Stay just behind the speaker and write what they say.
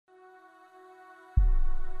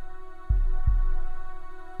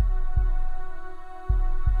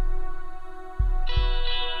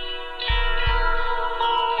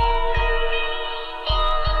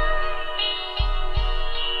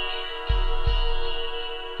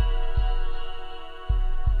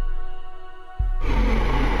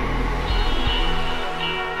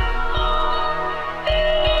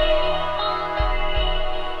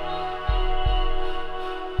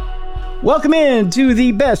Welcome in to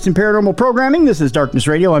the best in paranormal programming. This is Darkness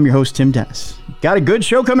Radio. I'm your host, Tim Dennis. Got a good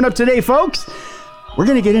show coming up today, folks. We're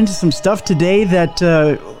going to get into some stuff today that,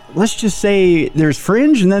 let's just say there's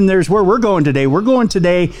fringe, and then there's where we're going today. We're going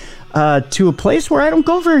today to a place where I don't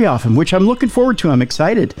go very often, which I'm looking forward to. I'm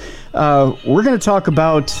excited. We're going to talk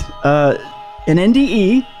about an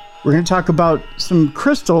NDE. We're going to talk about some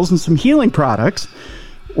crystals and some healing products.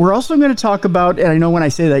 We're also going to talk about, and I know when I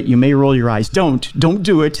say that, you may roll your eyes. Don't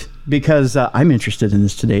do it, because I'm interested in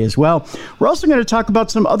this today as well. We're also going to talk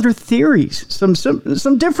about some other theories, some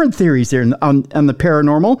different theories there on the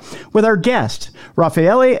paranormal with our guest,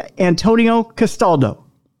 Raffaele Antonio Castaldo.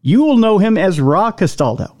 You will know him as Ra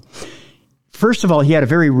Castaldo. First of all, he had a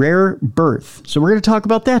very rare birth, so we're going to talk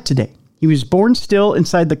about that today. He was born still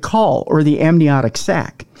inside the caul, or the amniotic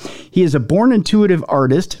sac. He is a born intuitive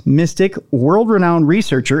artist, mystic, world-renowned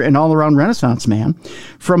researcher, and all-around Renaissance man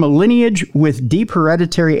from a lineage with deep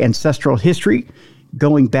hereditary ancestral history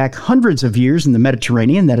going back hundreds of years in the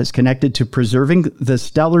Mediterranean that is connected to preserving the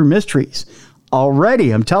stellar mysteries.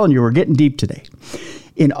 Already, I'm telling you, we're getting deep today.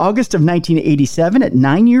 In August of 1987, at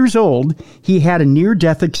 9 years old, he had a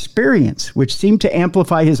near-death experience, which seemed to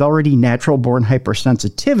amplify his already natural-born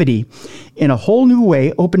hypersensitivity in a whole new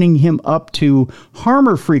way, opening him up to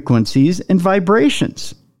harmer frequencies and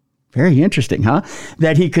vibrations. Very interesting, huh?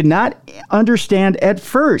 That he could not understand at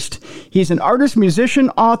first. He's an artist, musician,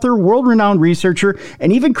 author, world-renowned researcher,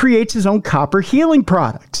 and even creates his own copper healing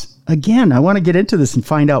products. Again, I want to get into this and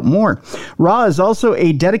find out more. Ra is also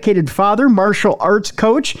a dedicated father, martial arts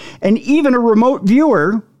coach, and even a remote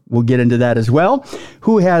viewer. We'll get into that as well,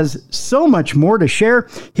 who has so much more to share.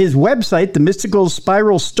 His website,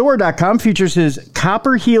 themysticalspiralstore.com, features his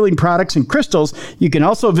copper healing products and crystals. You can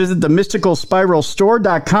also visit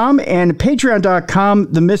themysticalspiralstore.com and patreon.com.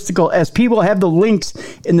 TheMysticalSP will have the links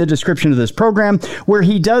in the description of this program, where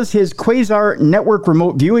he does his Quasar Network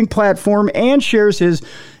remote viewing platform and shares his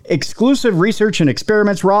exclusive research and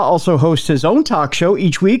experiments. Ra also hosts his own talk show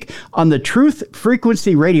each week on the Truth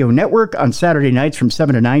Frequency Radio Network on Saturday nights from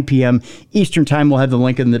 7 to 9 p.m. Eastern Time. We'll have the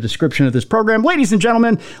link in the description of this program. Ladies and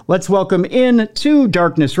gentlemen, let's welcome in to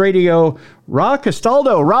Darkness Radio, Ra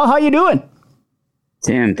Castaldo. Ra, how you doing?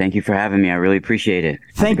 Tim, thank you for having me. I really appreciate it.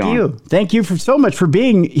 Thank you. Thank you so much for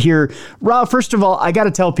being here. Ra, first of all, I got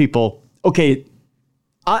to tell people, okay,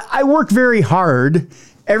 I work very hard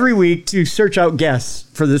every week to search out guests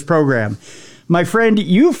for this program. My friend,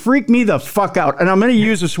 you freak me the fuck out. And I'm going to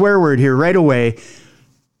use a swear word here right away.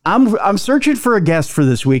 I'm searching for a guest for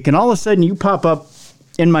this week, and all of a sudden you pop up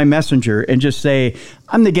in my messenger and just say,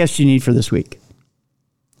 I'm the guest you need for this week.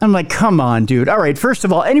 I'm like, come on, dude. All right, first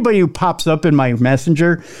of all, anybody who pops up in my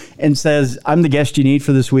messenger and says, I'm the guest you need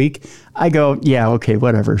for this week, I go, yeah, okay,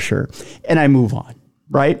 whatever, sure. And I move on,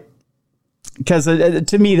 right? Because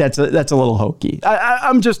to me, that's a little hokey.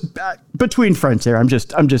 I'm just between friends here. I'm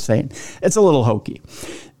just saying it's a little hokey.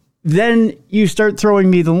 Then you start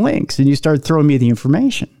throwing me the links and you start throwing me the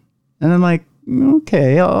information, and I'm like,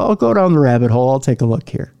 okay, I'll go down the rabbit hole. I'll take a look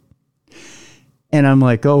here. And I'm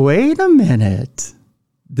like, oh, wait a minute.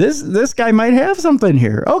 This guy might have something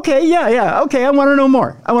here. Okay, yeah. Okay, I want to know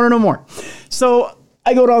more. So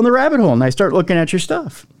I go down the rabbit hole and I start looking at your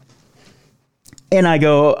stuff. And I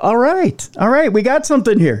go, all right, we got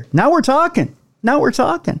something here. Now we're talking.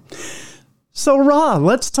 So, Ra,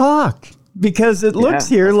 let's talk, because it looks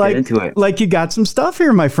here like you got some stuff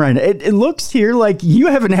here, my friend. It looks here like you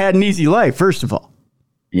haven't had an easy life, first of all.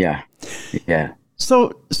 Yeah.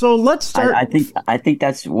 So let's start. I think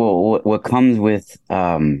that's what comes with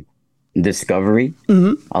discovery.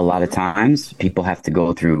 Mm-hmm. A lot of times people have to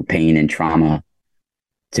go through pain and trauma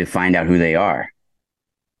to find out who they are.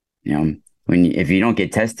 You know, if you don't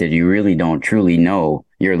get tested, you really don't truly know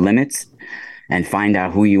your limits and find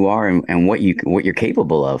out who you are and what you're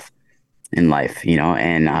capable of in life, you know.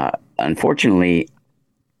 And unfortunately,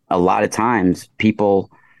 a lot of times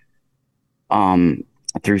people,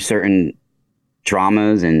 through certain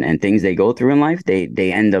traumas and things they go through in life,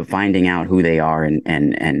 they end up finding out who they are and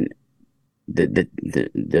the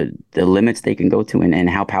limits they can go to and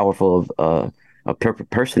how powerful of a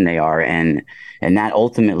person they are, and that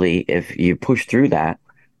ultimately, if you push through that,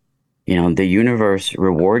 you know, the universe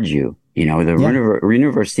rewards you. You know, the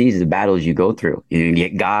universe sees the battles you go through. You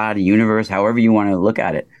get God, universe, however you want to look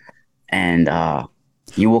at it, and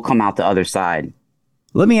you will come out the other side.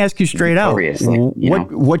 Let me ask you straight out.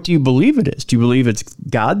 What do you believe it is? Do you believe it's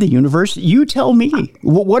God, the universe? You tell me.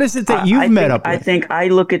 What is it that you've met up with? I think I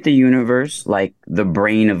look at the universe like the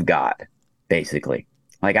brain of God, basically.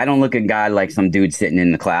 Like, I don't look at God like some dude sitting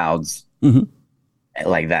in the clouds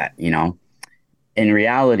like that, you know. In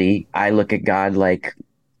reality, I look at God like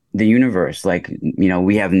the universe. Like,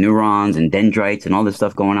 we have neurons and dendrites and all this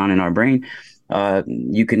stuff going on in our brain.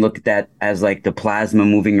 You can look at that as like the plasma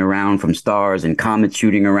moving around from stars and comets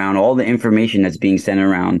shooting around. All the information that's being sent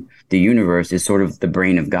around the universe is sort of the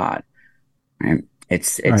brain of God, right?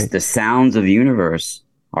 It's Right. the sounds of the universe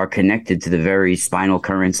are connected to the very spinal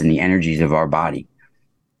currents and the energies of our body,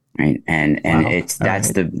 right? And Wow.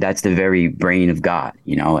 that's the very brain of God,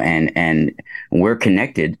 and we're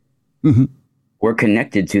connected. Mm-hmm. We're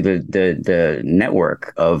connected to the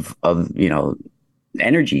network of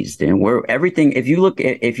energies. And where everything, if you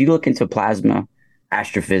look into plasma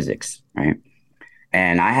astrophysics, right?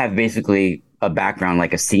 And I have basically a background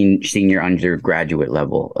like a senior undergraduate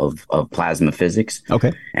level of plasma physics.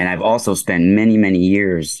 Okay. And I've also spent many, many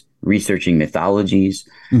years researching mythologies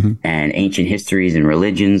and ancient histories and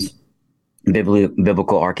religions,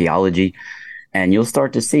 biblical archaeology. And you'll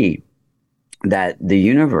start to see that the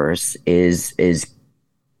universe is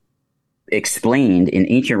explained in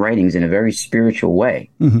ancient writings in a very spiritual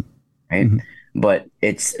way, right? But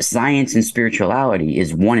it's science and spirituality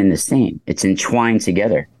is one and the same. It's entwined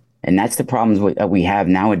together. And that's the problems that we have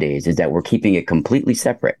nowadays, is that we're keeping it completely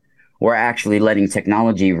separate. We're actually letting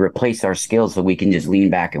technology replace our skills so we can just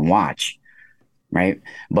lean back and watch, right?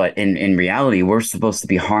 But in reality, we're supposed to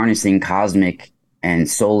be harnessing cosmic and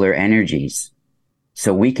solar energies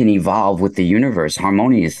so we can evolve with the universe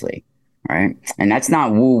harmoniously, right? And that's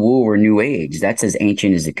not woo-woo or new age. That's as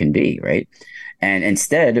ancient as it can be, right? And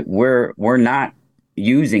instead, we're not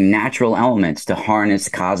using natural elements to harness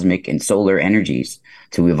cosmic and solar energies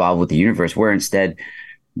to evolve with the universe. We're instead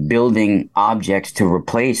building objects to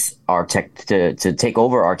replace our to take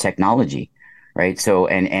over our technology, right? So,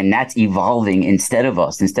 and that's evolving instead of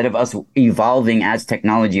us evolving as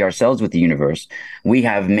technology ourselves with the universe. We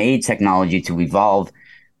have made technology to evolve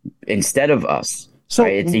instead of us. So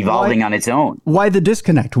right? It's evolving on its own. Why the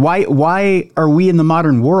disconnect? Why are we in the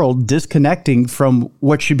modern world disconnecting from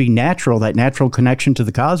what should be natural, that natural connection to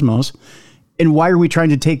the cosmos? And why are we trying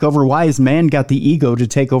to take over? Why has man got the ego to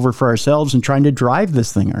take over for ourselves and trying to drive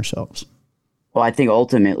this thing ourselves? Well, I think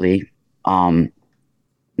ultimately,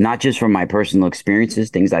 not just from my personal experiences,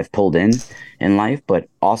 things I've pulled in life, but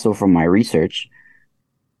also from my research,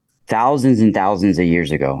 thousands and thousands of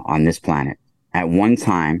years ago on this planet, at one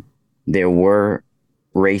time, there were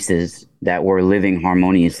races that were living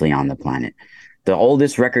harmoniously on the planet. The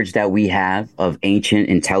oldest records that we have of ancient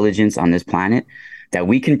intelligence on this planet that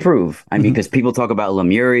we can prove, I mean, because people talk about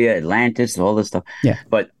Lemuria, Atlantis, all this stuff,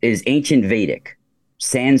 but is ancient Vedic,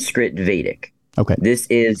 Sanskrit Vedic. Okay. This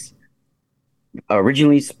is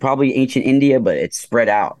originally probably ancient India, but it's spread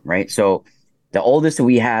out, right? So the oldest that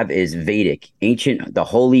we have is Vedic, ancient, the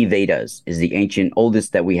holy Vedas is the ancient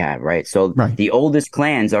oldest that we have, right? So the oldest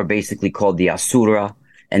clans are basically called the Asura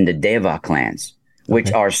and the Deva clans, which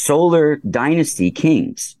are solar dynasty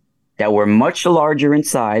kings that were much larger in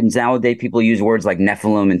size. Nowadays, people use words like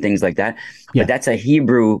Nephilim and things like that, but that's a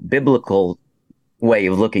Hebrew biblical way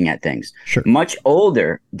of looking at things. Sure. Much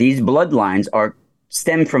older, these bloodlines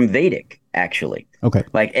stem from Vedic, actually. Okay.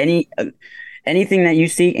 Like anything that you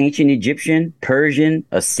see, ancient Egyptian, Persian,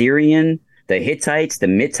 Assyrian, the Hittites, the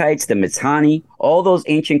Mittites, the Mitanni, all those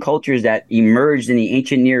ancient cultures that emerged in the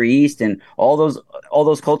ancient Near East and all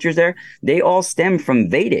those cultures there, they all stem from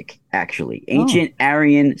Vedic, actually. Ancient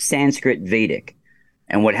Aryan Sanskrit Vedic.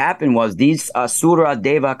 And what happened was these Asura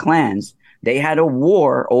Deva clans, they had a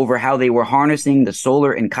war over how they were harnessing the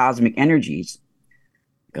solar and cosmic energies,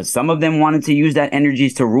 because some of them wanted to use that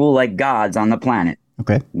energies to rule like gods on the planet.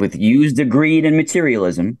 Okay. Use the greed and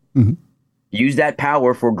materialism, use that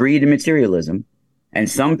power for greed and materialism. And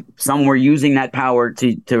some were using that power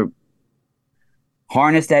to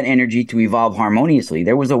harness that energy to evolve harmoniously.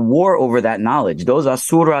 There was a war over that knowledge. Those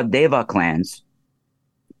Asura Deva clans.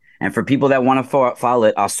 And for people that want to follow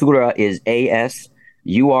it, Asura is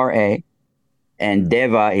Asura and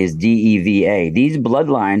Deva is Deva. These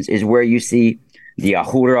bloodlines is where you see the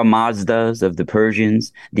Ahura Mazdas of the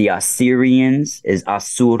Persians, the Assyrians is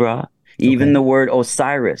Asura. Even the word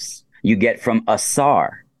Osiris you get from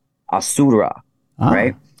Asar, Asura,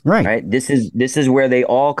 right? Right. This is where they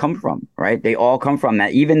all come from, right? They all come from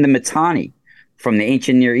that. Even the Mitanni from the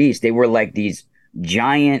ancient Near East, they were like these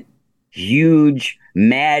giant, huge,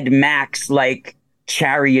 Mad Max like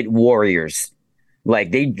chariot warriors.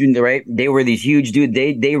 Like they were these huge dudes.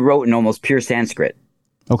 They wrote in almost pure Sanskrit.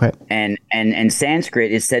 Okay. And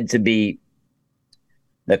Sanskrit is said to be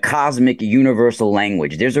the cosmic universal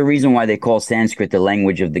language. There's a reason why they call Sanskrit the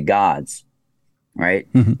language of the gods, right?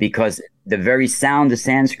 Because the very sound of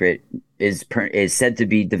Sanskrit is said to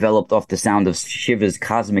be developed off the sound of Shiva's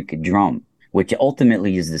cosmic drum, which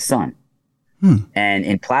ultimately is the sun, And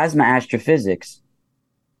in plasma astrophysics,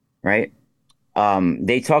 right?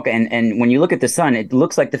 They talk, and when you look at the sun, it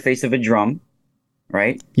looks like the face of a drum,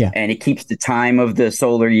 right? Yeah. And it keeps the time of the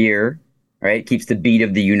solar year, right? It keeps the beat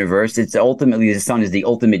of the universe. It's ultimately, the sun is the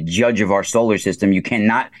ultimate judge of our solar system.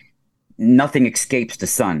 Nothing escapes the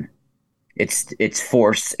sun. It's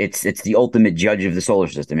force. It's the ultimate judge of the solar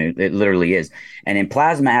system. It literally is. And in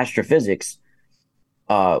plasma astrophysics,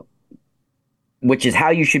 which is how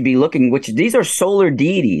you should be looking, which these are solar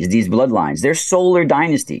deities, these bloodlines. They're solar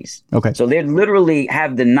dynasties. Okay. So they literally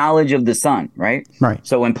have the knowledge of the sun, right? Right.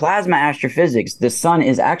 So in plasma astrophysics, the sun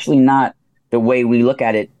is actually not the way we look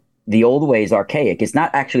at it. The old way is archaic. It's not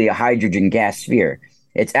actually a hydrogen gas sphere.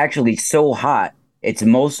 It's actually so hot, it's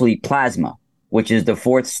mostly plasma, which is the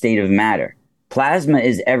fourth state of matter. Plasma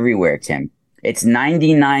is everywhere, Tim. It's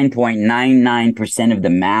 99.99% of the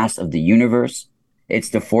mass of the universe.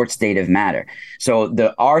 It's the fourth state of matter.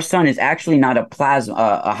 So our sun is actually not a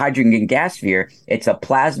hydrogen gas sphere. It's a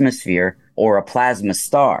plasmasphere or a plasma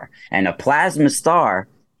star. And a plasma star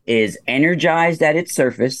is energized at its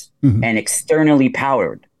surface and externally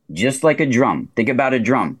powered, just like a drum. Think about a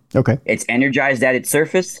drum. Okay. It's energized at its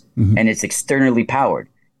surface and it's externally powered.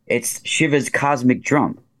 It's Shiva's cosmic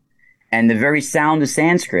drum. And the very sound of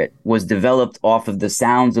Sanskrit was developed off of the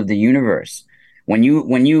sounds of the universe.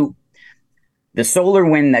 The solar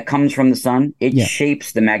wind that comes from the sun, it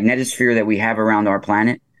shapes the magnetosphere that we have around our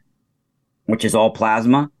planet, which is all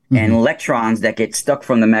plasma. And electrons that get stuck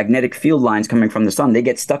from the magnetic field lines coming from the sun, they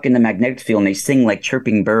get stuck in the magnetic field and they sing like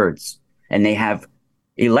chirping birds. And they have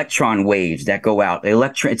electron waves that go out.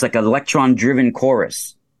 It's like an electron-driven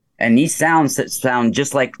chorus. And these sounds that sound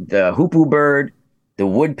just like the hoopoo bird, the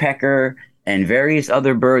woodpecker, and various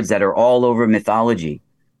other birds that are all over mythology.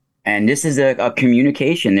 And this is a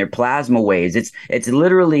communication. They're plasma waves. It's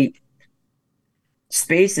literally,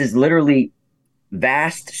 space is literally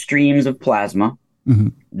vast streams of plasma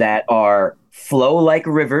that flow like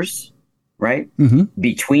rivers, right?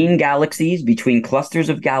 Between galaxies, between clusters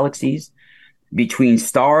of galaxies, between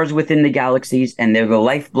stars within the galaxies, and they're the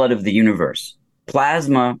lifeblood of the universe.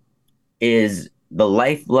 Plasma is the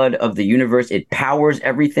lifeblood of the universe. It powers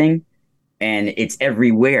everything. And it's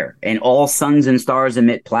everywhere. And all suns and stars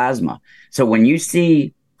emit plasma. So when you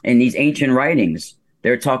see in these ancient writings,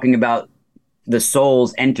 they're talking about the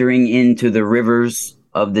souls entering into the rivers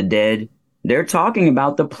of the dead. They're talking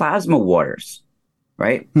about the plasma waters,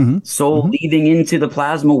 right? Soul leaving into the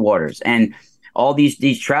plasma waters. And all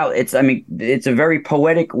these trout, it's a very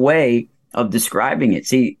poetic way of describing it.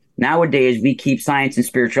 See, nowadays we keep science and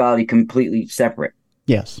spirituality completely separate.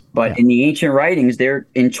 Yes. But in the ancient writings, they're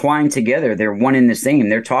entwined together. They're one and the same.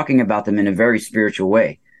 They're talking about them in a very spiritual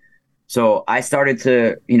way. So I started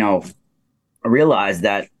to, realize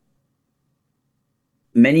that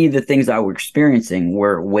many of the things I was experiencing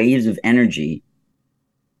were waves of energy,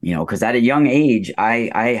 because at a young age,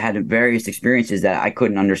 I had various experiences that I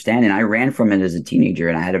couldn't understand. And I ran from it as a teenager.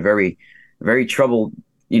 And I had a very, very troubled,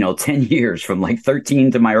 10 years from like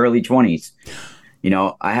 13 to my early 20s.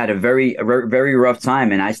 I had a very, very rough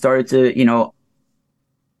time, and I started to,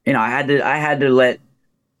 I had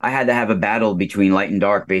to have a battle between light and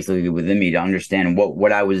dark, basically within me, to understand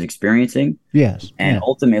what I was experiencing. Yes. And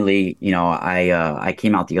ultimately, I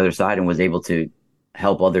came out the other side and was able to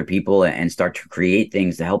help other people and start to create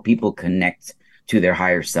things to help people connect to their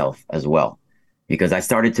higher self as well. Because I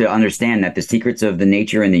started to understand that the secrets of the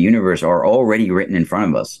nature and the universe are already written in front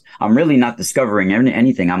of us. I'm really not discovering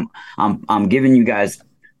anything. I'm giving you guys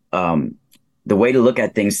the way to look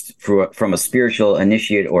at things from a spiritual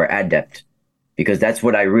initiate or adept, because that's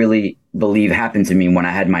what I really believe happened to me when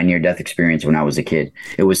I had my near-death experience when I was a kid.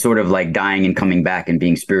 It was sort of like dying and coming back and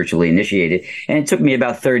being spiritually initiated. And it took me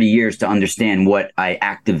about 30 years to understand what I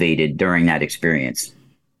activated during that experience.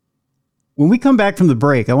 When we come back from the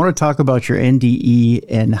break, I want to talk about your NDE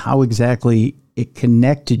and how exactly it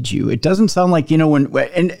connected you. It doesn't sound like,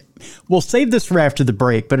 and we'll save this for after the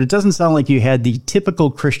break, but it doesn't sound like you had the typical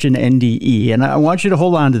Christian NDE. And I want you to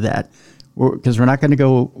hold on to that, because we're not going to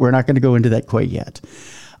go into that quite yet.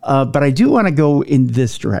 But I do want to go in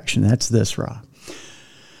this direction. That's this, Ra.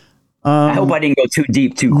 I hope I didn't go too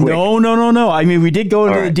deep too quick. No. I mean, we did go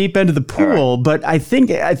into the deep end of the pool, but I think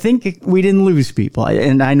we didn't lose people.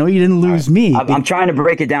 And I know you didn't lose me. I'm trying to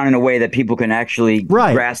break it down in a way that people can actually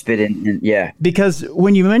grasp it. And because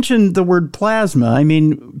when you mention the word plasma, I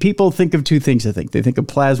mean, people think of two things, I think. They think of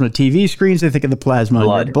plasma TV screens. They think of the plasma in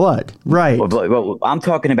your blood. Right. Well, I'm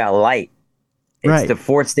talking about light. It's the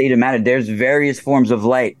fourth state of matter. There's various forms of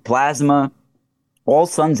light. Plasma. All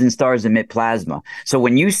suns and stars emit plasma. So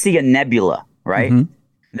when you see a nebula, right?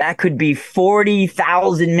 That could be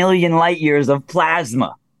 40,000 million light years of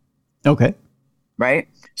plasma. Okay. Right?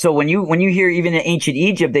 So when you hear even in ancient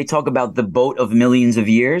Egypt, they talk about the boat of millions of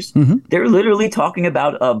years. Mm-hmm. They're literally talking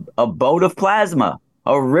about a boat of plasma,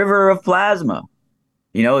 a river of plasma.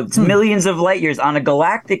 It's millions of light years on a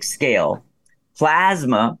galactic scale.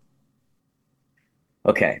 Plasma.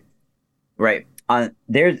 Okay. Right.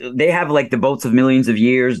 They have like the boats of millions of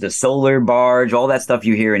years, the solar barge, all that stuff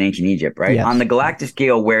you hear in ancient Egypt, right? Yes. On the galactic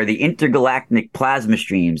scale, where the intergalactic plasma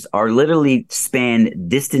streams are literally span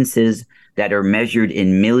distances that are measured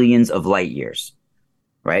in millions of light years,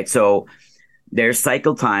 right? So their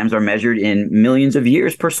cycle times are measured in millions of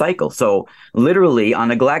years per cycle. So literally on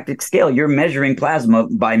a galactic scale, you're measuring plasma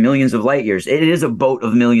by millions of light years. It is a boat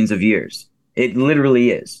of millions of years. It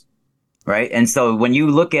literally is, right? And so when you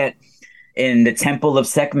look at in the Temple of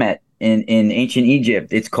Sekhmet in ancient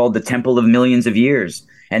Egypt, it's called the Temple of Millions of Years.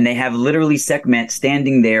 And they have literally Sekhmet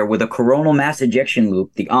standing there with a coronal mass ejection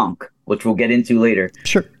loop, the Ankh, which we'll get into later.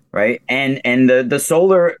 Sure. Right. And the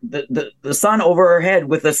solar, the sun over her head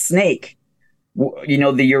with a snake,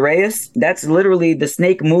 the Uraeus, that's literally the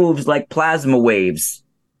snake moves like plasma waves,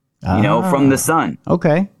 from the sun.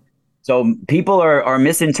 Okay. So people are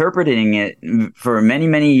misinterpreting it for many,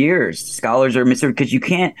 many years. Scholars are because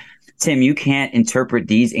Tim, you can't interpret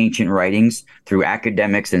these ancient writings through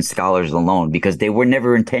academics and scholars alone, because they were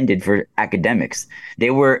never intended for academics. They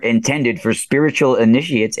were intended for spiritual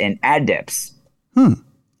initiates and adepts.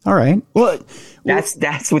 All right. Well,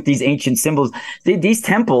 that's what these ancient symbols, these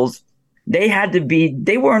temples,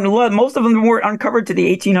 most of them were uncovered to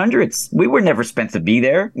the 1800s. We were never supposed to be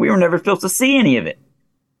there. We were never supposed to see any of it.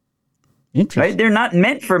 Interesting. Right? They're not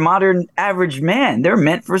meant for modern average man. They're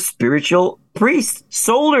meant for spiritual priests,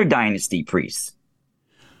 solar dynasty priests,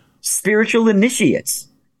 spiritual initiates.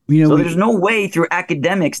 There's no way through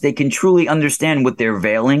academics they can truly understand what they're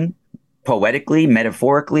veiling poetically,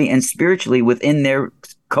 metaphorically, and spiritually within their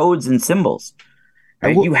codes and symbols.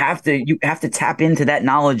 Right? You have to tap into that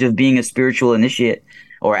knowledge of being a spiritual initiate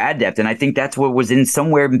or adept. And I think that's what was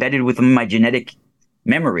somewhere embedded within my genetic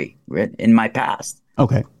memory, right, in my past.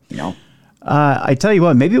 Okay. I tell you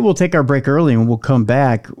what, maybe we'll take our break early and we'll come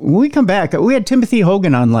back. When we come back, we had Timothy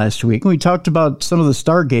Hogan on last week, and we talked about some of the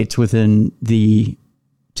stargates within the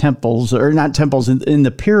temples, or not temples, in the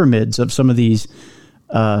pyramids of some of these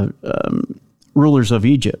rulers of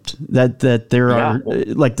Egypt, that there are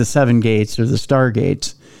like the 7 gates or the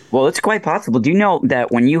stargates. Well, it's quite possible. Do you know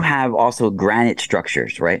that when you have also granite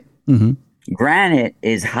structures, right? Mm-hmm. Granite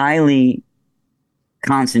is highly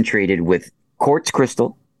concentrated with quartz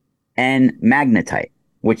crystal and magnetite,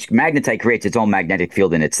 which magnetite creates its own magnetic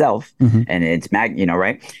field in itself. Mm-hmm. And it's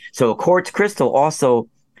right? So a quartz crystal also,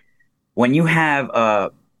 when you have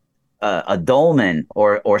a dolmen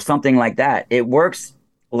or something like that, it works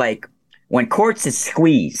like when quartz is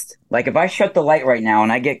squeezed. Like if I shut the light right now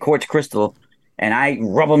and I get quartz crystal and I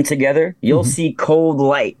rub them together, you'll see cold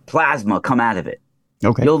light, plasma come out of it.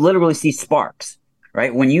 Okay. You'll literally see sparks,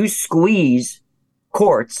 right? When you squeeze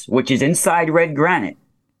quartz, which is inside red granite,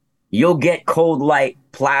 you'll get cold light,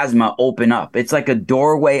 plasma open up. It's like a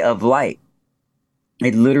doorway of light.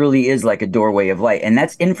 It literally is like a doorway of light. And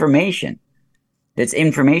that's information. That's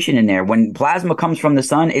information in there. When plasma comes from the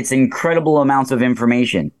sun, it's incredible amounts of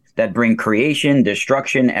information that bring creation,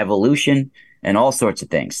 destruction, evolution, and all sorts of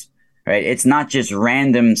things. Right? It's not just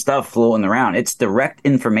random stuff floating around. It's direct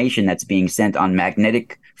information that's being sent on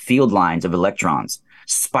magnetic field lines of electrons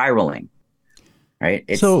spiraling. Right?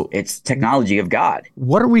 It's technology of God.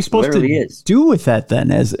 What are we supposed to do with that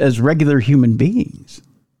then as regular human beings?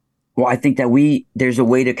 Well, I think that there's a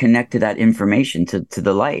way to connect to that information, to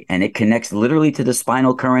the light, and it connects literally to the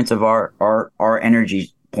spinal currents of our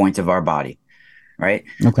energy points of our body. Right?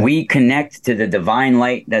 Okay. We connect to the divine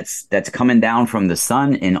light that's coming down from the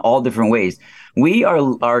sun in all different ways. We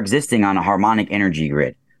are existing on a harmonic energy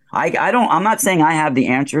grid. I'm not saying I have the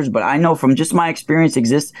answers, but I know from just my experience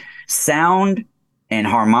exists. Sound and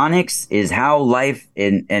harmonics is how life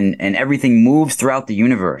and everything moves throughout the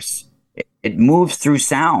universe. It moves through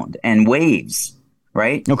sound and waves,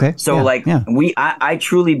 right? Okay. So I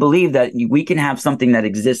truly believe that we can have something that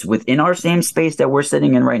exists within our same space that we're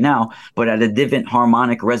sitting in right now, but at a different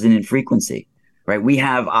harmonic resonant frequency, right? We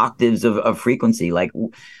have octaves of frequency. Like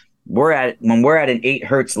when we're at an 8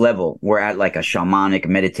 hertz level, we're at like a shamanic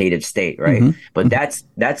meditative state, right? Mm-hmm. But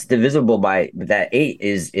that's divisible by that 8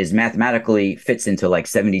 is mathematically fits into like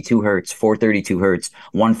 72 hertz, 432 hertz,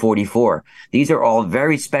 144. These are all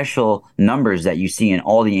very special numbers that you see in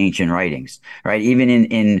all the ancient writings, right? Even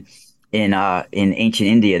in ancient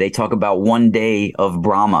India, they talk about one day of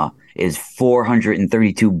Brahma is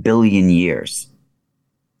 432 billion years.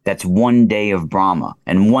 That's one day of Brahma,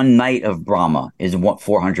 and one night of Brahma is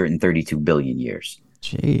 432 billion years.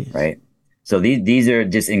 Jeez. Right. So these are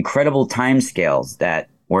just incredible timescales that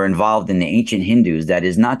were involved in the ancient Hindus. That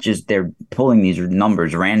is not just they're pulling these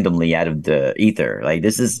numbers randomly out of the ether. Like,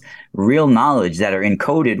 this is real knowledge that are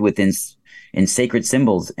encoded within in sacred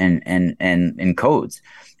symbols and codes.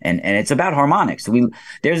 And it's about harmonics.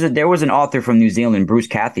 There was an author from New Zealand, Bruce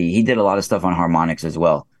Cathy. He did a lot of stuff on harmonics as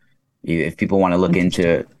well. If people want to look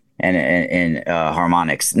into and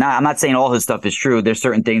harmonics. Now, I'm not saying all his stuff is true. There's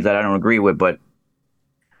certain things that I don't agree with, but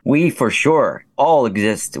we for sure all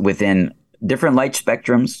exist within different light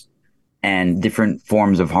spectrums and different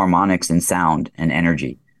forms of harmonics and sound and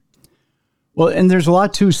energy. Well, and there's a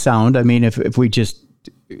lot to sound. I mean, if we just,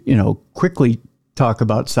 quickly talk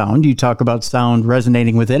about sound, you talk about sound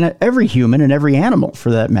resonating within every human and every animal for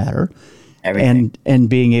that matter. Everything. And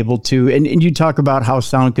being able to, and you talk about how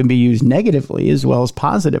sound can be used negatively as well as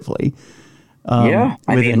positively. I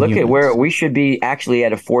mean, look at where we should be actually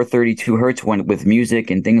at a 432 hertz with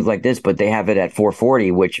music and things like this, but they have it at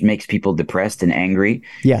 440, which makes people depressed and angry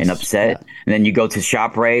and upset. Yeah. And then you go to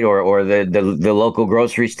ShopRite or the local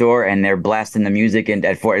grocery store, and they're blasting the music and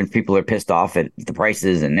people are pissed off at the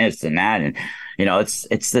prices and this and that. And,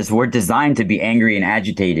 it's this, we're designed to be angry and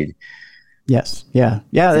agitated. Yes. Yeah.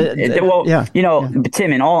 Yeah.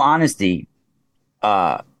 Tim, in all honesty,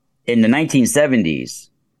 in the 1970s,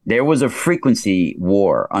 there was a frequency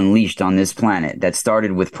war unleashed on this planet that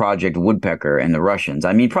started with Project Woodpecker and the Russians.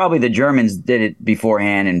 I mean, probably the Germans did it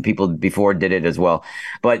beforehand and people before did it as well.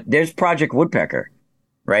 But there's Project Woodpecker,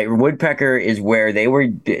 right? Woodpecker is where they were.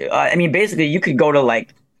 Basically, you could go to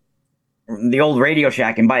like the old Radio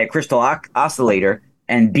Shack and buy a crystal oscillator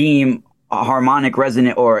and beam a harmonic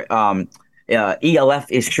resonant or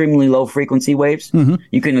ELF, extremely low frequency waves. Mm-hmm.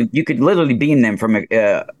 You could literally beam them from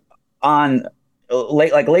on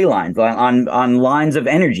ley lines on lines of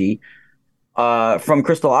energy from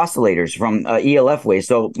crystal oscillators from ELF waves.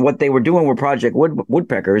 So what they were doing with Project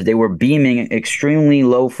Woodpeckers, they were beaming extremely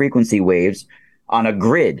low frequency waves on a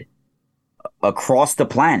grid across the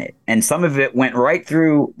planet, and some of it went right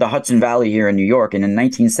through the Hudson Valley here in New York. And in the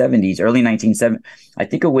 1970s, early 1970s, I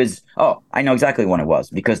think it was. Oh, I know exactly when it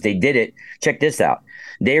was because they did it. Check this out.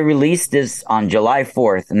 They released this on July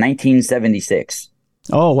 4th, 1976.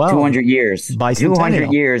 Oh, wow. 200 years.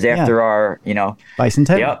 200 years after our,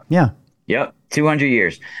 Bicentennial. Yep. Yep. 200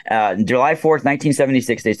 years. July 4th,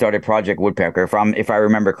 1976, they started Project Woodpecker, if I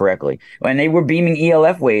remember correctly. And they were beaming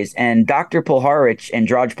ELF waves. And Dr. Pulharich and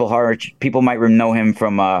Droj Pulharich, people might know him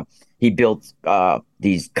from, he built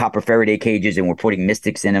these copper Faraday cages and were putting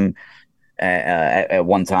mystics in them at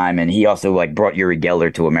one time. And he also brought Uri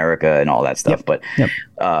Geller to America and all that stuff. Yep.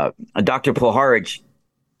 But Dr. Pulharich,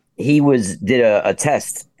 he did a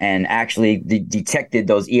test and actually detected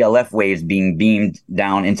those ELF waves being beamed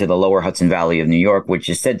down into the lower Hudson Valley of New York, which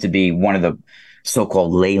is said to be one of the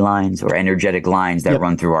so-called ley lines or energetic lines that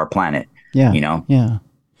run through our planet. Yeah.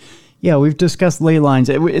 Yeah. We've discussed ley lines.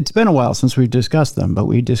 It's been a while since we've discussed them, but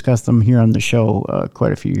we discussed them here on the show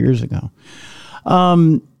quite a few years ago.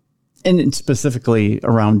 And specifically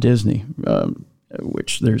around Disney,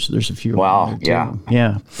 which there's a few. Wow. Yeah.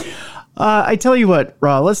 Yeah. I tell you what,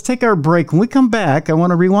 Ra, let's take our break. When we come back, I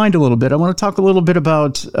want to rewind a little bit. I want to talk a little bit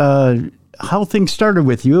about how things started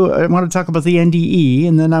with you. I want to talk about the NDE,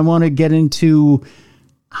 and then I want to get into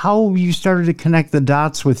how you started to connect the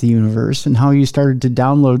dots with the universe and how you started to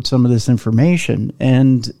download some of this information.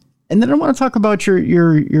 And then I want to talk about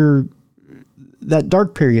your that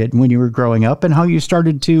dark period when you were growing up and how you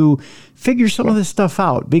started to figure some of this stuff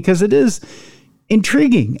out, because it is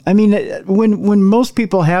intriguing. I mean, when most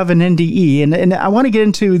people have an NDE, and I want to get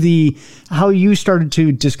into how you started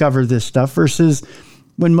to discover this stuff versus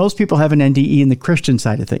when most people have an NDE in the Christian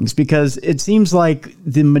side of things, because it seems like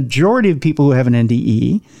the majority of people who have an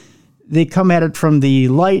NDE, they come at it from the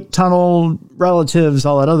light tunnel, relatives,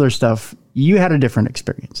 all that other stuff. You had a different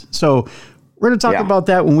experience. So we're going to talk about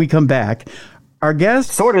that when we come back. Our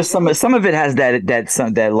guest, sort of some of it has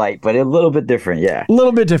that light, but a little bit different, yeah. A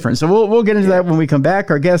little bit different. So we'll get into that when we come back.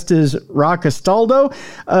 Our guest is Ra Castaldo.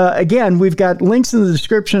 Again, we've got links in the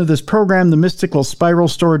description of this program,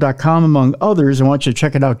 themysticalspiralstore.com, among others. I want you to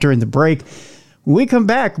check it out during the break. When we come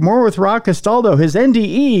back, more with Ra Castaldo, his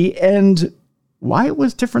NDE, and why it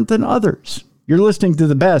was different than others. You're listening to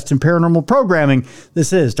the best in paranormal programming.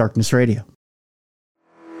 This is Darkness Radio.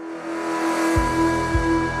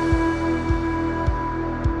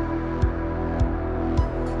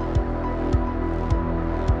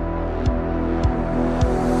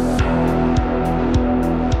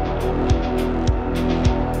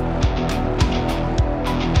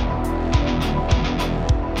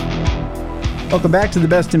 Welcome back to the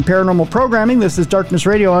best in paranormal programming. This is Darkness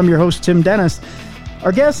Radio. I'm your host, Tim Dennis.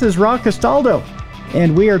 Our guest is Ra Castaldo,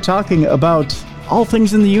 and we are talking about all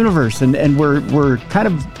things in the universe, and we're kind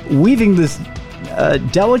of weaving this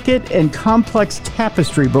delicate and complex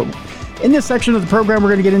tapestry. But in this section of the program,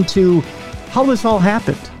 we're going to get into how this all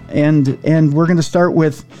happened, and we're going to start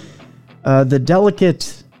with the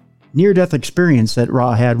delicate near-death experience that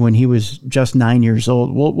Ra had when he was just 9 years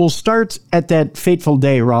old. We'll start at that fateful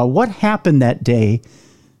day, Ra. What happened that day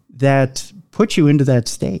that put you into that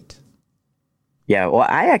state? Yeah, well,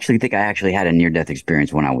 I actually think I actually had a near-death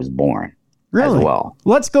experience when I was born. Really? As well.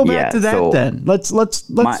 Let's go back to that then. Let's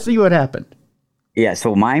see what happened. Yeah,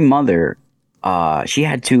 so my mother, I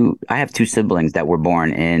have two siblings that were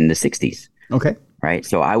born in the 60s. Okay. Right?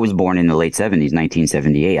 So I was born in the late 70s,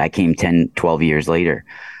 1978. I came 10, 12 years later.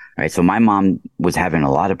 Right. So my mom was having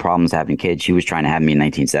a lot of problems having kids. She was trying to have me in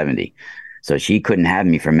 1970. So she couldn't have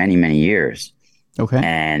me for many, many years. Okay.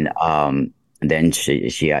 And then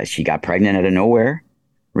she got pregnant out of nowhere,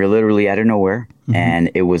 literally out of nowhere. Mm-hmm.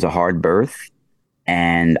 And it was a hard birth.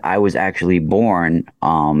 And I was actually born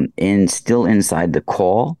still inside the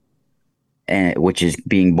caul, which is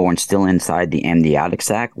being born still inside the amniotic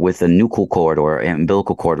sac with a nuchal cord or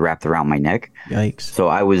umbilical cord wrapped around my neck. Yikes. So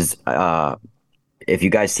I was if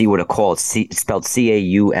you guys see what a caul is, spelled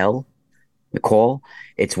C-A-U-L, the caul,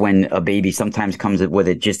 it's when a baby sometimes comes with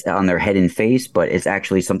it just on their head and face, but it's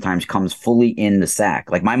actually sometimes comes fully in the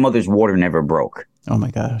sac. Like my mother's water never broke. Oh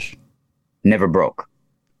my gosh. Never broke.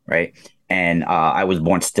 Right. And I was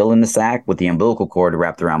born still in the sac with the umbilical cord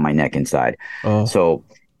wrapped around my neck inside. Oh. So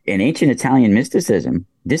in ancient Italian mysticism,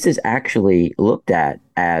 this is actually looked at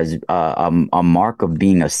as a mark of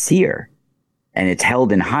being a seer. And it's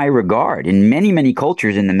held in high regard in many, many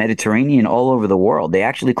cultures in the Mediterranean all over the world. They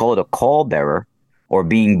actually call it a caul bearer, or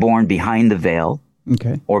being born behind the veil,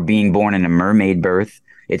 okay, or being born in a mermaid birth.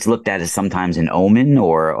 It's looked at as sometimes an omen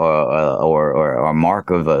or a mark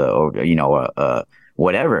of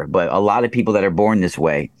whatever. But a lot of people that are born this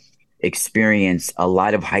way experience a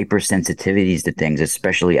lot of hypersensitivities to things,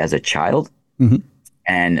 especially as a child, mm-hmm.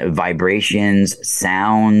 and vibrations,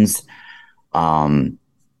 sounds,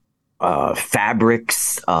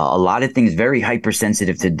 fabrics, a lot of things, very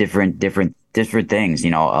hypersensitive to different things, a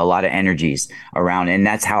lot of energies around. And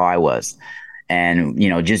that's how I was. And,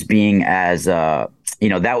 just being as, that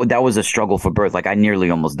was a struggle for birth. Like I nearly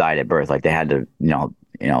almost died at birth. Like they had to,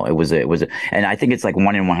 it was and I think it's like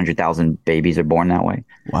 1 in 100,000 babies are born that way.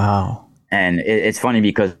 Wow. And it's funny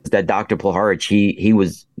because that Dr. Polharich, he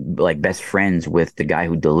was like best friends with the guy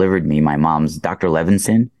who delivered me, my mom's Dr.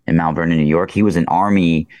 Levinson in Mount Vernon, New York. He was an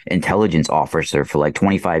Army intelligence officer for like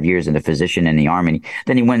 25 years and a physician in the Army.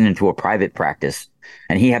 Then he went into a private practice,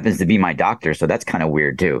 and he happens to be my doctor. So that's kind of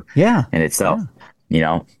weird too. Yeah. In itself,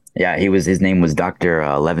 Yeah, his name was Dr.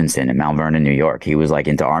 Levinson in Mount Vernon, New York. He was like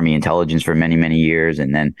into Army intelligence for many, many years.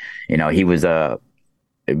 And then, he was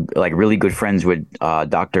like really good friends with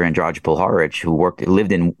Dr. Andraj Polharich, who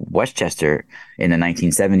lived in Westchester in the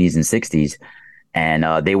 1970s and 60s.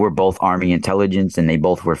 And they were both Army intelligence, and they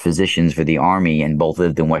both were physicians for the Army, and both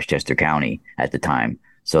lived in Westchester County at the time.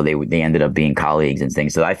 So they ended up being colleagues and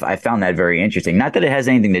things. So I found that very interesting. Not that it has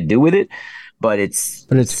anything to do with it, but it's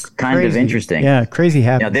kind crazy. Of interesting. Yeah, crazy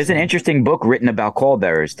happens. There's an interesting book written about caul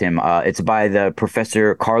bearers, Tim. It's by the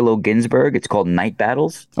Professor Carlo Ginzburg. It's called Night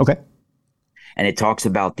Battles. Okay. And it talks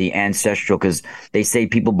about the ancestral, because they say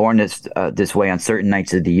people born this way on certain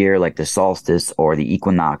nights of the year, like the solstice or the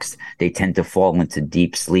equinox, they tend to fall into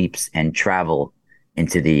deep sleeps and travel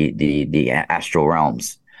into the astral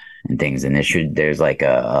realms and things. And there's like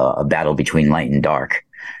a battle between light and dark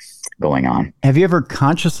going on. Have you ever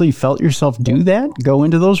consciously felt yourself do that? Go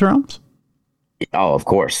into those realms? Oh, of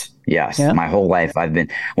course. Yes. Yeah. My whole life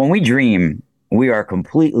when we dream, we are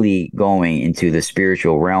completely going into the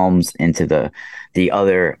spiritual realms, into the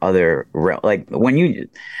other like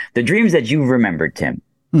the dreams that you've remembered, Tim,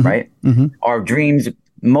 mm-hmm. right? Mm-hmm. Are dreams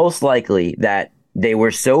most likely that they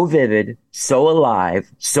were so vivid, so alive,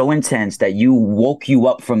 so intense that you woke you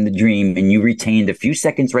up from the dream and you retained a few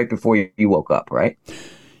seconds right before you woke up, right?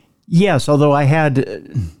 Yes, although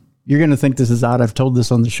you're going to think this is odd. I've told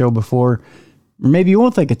this on the show before. Or maybe you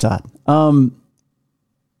won't think it's odd.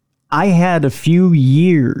 I had a few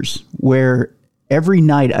years where every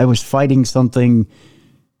night I was fighting something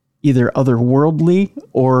either otherworldly,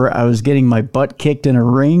 or I was getting my butt kicked in a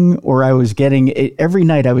ring, or every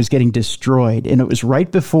night I was getting destroyed. And it was right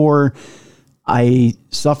before I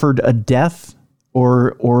suffered a death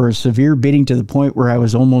or a severe beating to the point where I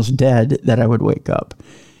was almost dead that I would wake up.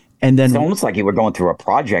 And then it's almost like you were going through a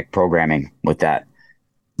project programming with that.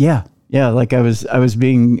 Yeah. Yeah, like I was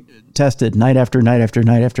being tested night after night after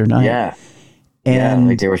night after night. Yeah. And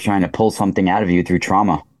like they were trying to pull something out of you through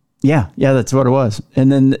trauma. yeah, that's what it was.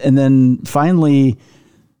 And then finally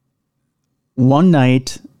one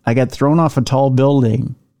night I got thrown off a tall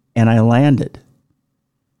building and I landed.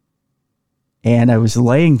 And I was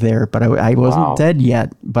laying there, but I wasn't dead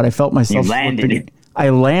yet, but I felt myself slipping. I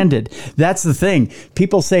landed. That's the thing.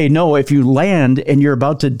 People say, no, if you land and you're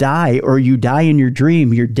about to die or you die in your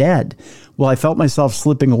dream, you're dead. Well, I felt myself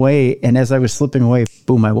slipping away. And as I was slipping away,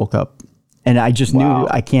 boom, I woke up. And I just knew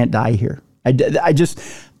I can't die here.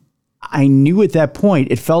 I knew at that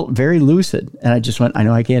point, it felt very lucid. And I just went, I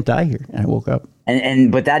know I can't die here. And I woke up.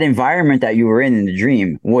 But that environment that you were in the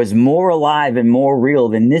dream was more alive and more real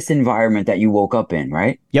than this environment that you woke up in,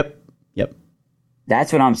 right? Yep.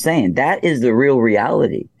 That's what I'm saying. That is the real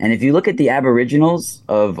reality. And if you look at the Aboriginals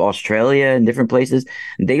of Australia and different places,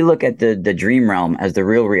 they look at the dream realm as the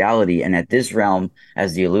real reality and at this realm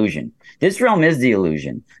as the illusion. This realm is the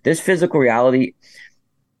illusion. This physical reality,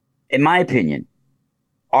 in my opinion,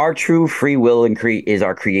 our true free will is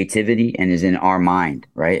our creativity and is in our mind,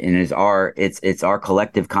 right? And it's our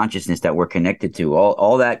collective consciousness that we're connected to.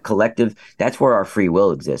 All that collective, that's where our free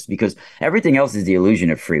will exists, because everything else is the illusion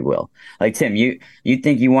of free will. Like Tim, you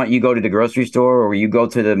think you go to the grocery store or you go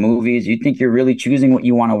to the movies, you think you're really choosing what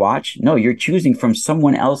you want to watch? No, you're choosing from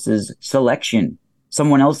someone else's selection,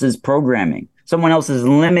 someone else's programming, someone else's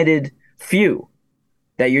limited few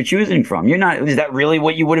that you're choosing from. Is that really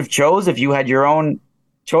what you would have chose if you had your own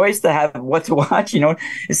choice to have what to watch? The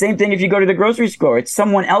same thing if you go to the grocery store, it's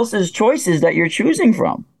someone else's choices that you're choosing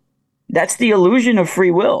from. That's the illusion of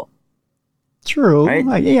free will. True.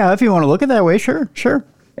 Right? Yeah, if you want to look at it that way, sure.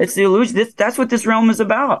 It's the illusion. That's what this realm is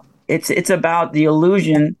about. It's about the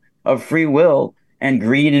illusion of free will and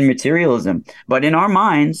greed and materialism. But in our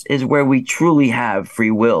minds is where we truly have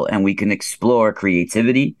free will and we can explore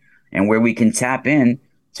creativity and where we can tap in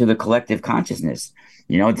to the collective consciousness.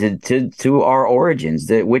 To our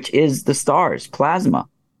origins, which is the stars, plasma.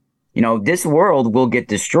 This world will get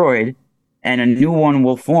destroyed and a new one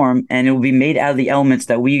will form, and it will be made out of the elements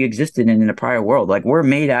that we existed in a prior world. Like we're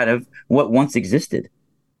made out of what once existed.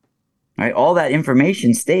 Right? All that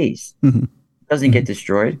information stays, doesn't get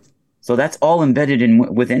destroyed. So that's all embedded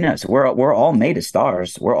within us. We're all made of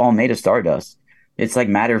stars. We're all made of stardust. It's like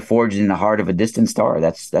matter forged in the heart of a distant star.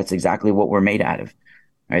 That's exactly what we're made out of.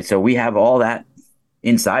 Right? So we have all that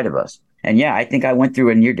inside of us. And yeah, I think I went through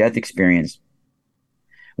a near-death experience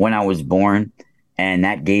when I was born, and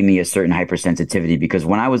that gave me a certain hypersensitivity, because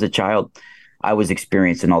when I was a child, I was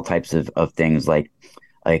experiencing all types of things like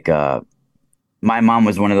my mom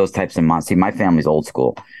was one of those types of moms. See, my family's old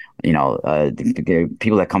school. The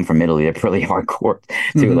people that come from Italy, they're pretty hardcore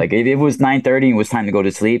too. Like if it was 9:30 and it was time to go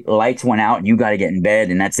to sleep, lights went out and you got to get in bed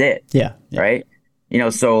and that's it. Yeah. Right.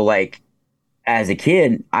 So like as a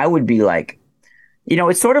kid, I would be like,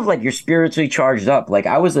 it's sort of like you're spiritually charged up. Like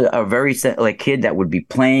I was a very kid that would be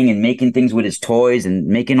playing and making things with his toys and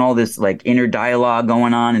making all this like inner dialogue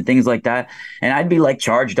going on and things like that. And I'd be like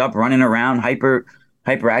charged up, running around,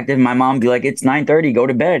 hyperactive. My mom would be like, it's 9:30, go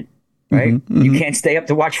to bed. Right. You can't stay up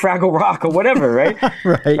to watch Fraggle Rock or whatever. Right.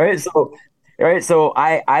 Right. So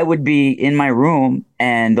I would be in my room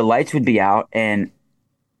and the lights would be out and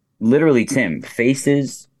literally, Tim,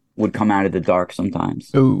 faces would come out of the dark sometimes.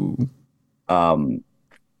 Ooh.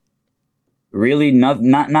 Really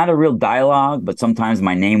not a real dialogue, but sometimes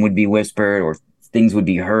my name would be whispered or things would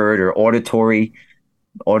be heard or auditory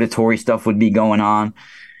stuff would be going on.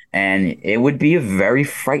 And it would be a very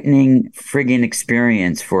frightening friggin'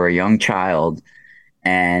 experience for a young child.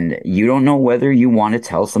 And you don't know whether you want to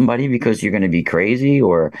tell somebody because you're going to be crazy,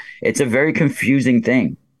 or it's a very confusing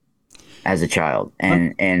thing as a child.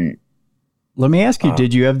 And let me ask you,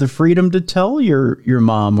 did you have the freedom to tell your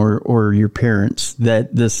mom or your parents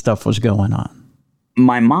that this stuff was going on?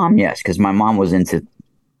 My mom, yes, because my mom was into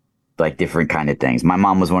like different kind of things. My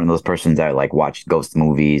mom was one of those persons that like watched ghost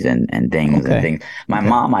movies and things. My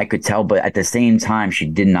mom, I could tell, but at the same time, she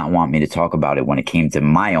did not want me to talk about it when it came to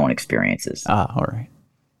my own experiences. Ah, all right.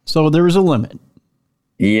 So there was a limit.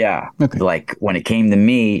 Yeah. Okay. Like when it came to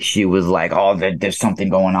me, she was like, oh, there's something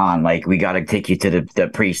going on. Like we got to take you to the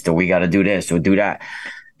priest, or we got to do this or do that.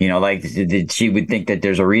 Like she would think that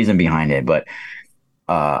there's a reason behind it. But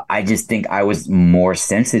I just think I was more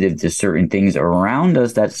sensitive to certain things around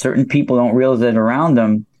us that certain people don't realize that around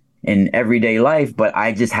them in everyday life. But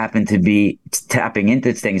I just happen to be tapping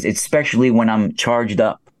into things, especially when I'm charged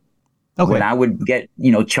up. Okay. When I would get,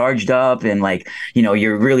 charged up and like,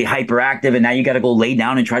 you're really hyperactive and now you got to go lay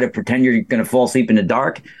down and try to pretend you're going to fall asleep in the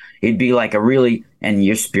dark. It'd be like and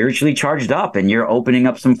you're spiritually charged up and you're opening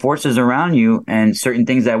up some forces around you, and certain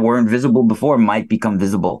things that weren't visible before might become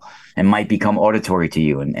visible and might become auditory to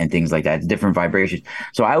you, and things like that. It's different vibrations.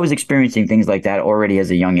 So I was experiencing things like that already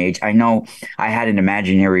as a young age. I know I had an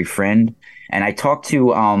imaginary friend, and I talked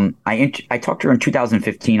to I talked to her in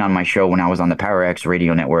 2015 on my show when I was on the Power X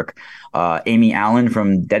radio network. Amy Allen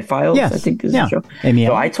from Dead Files, Yes. I think is the show. Amy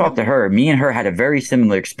so Allen. I talked to her. Me and her had a very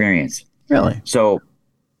similar experience. Really? So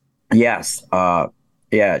yes,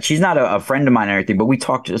 yeah, she's not a friend of mine or anything, but we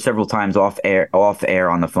talked several times off air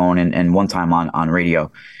on the phone, and one time on radio.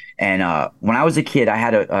 And when I was a kid, I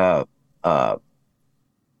had a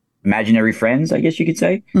imaginary friends, I guess you could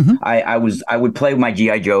say. Mm-hmm. I would play with my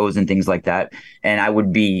GI Joes and things like that, and I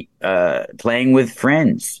would be playing with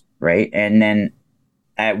friends, right? And then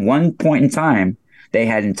at one point in time, they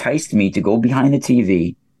had enticed me to go behind the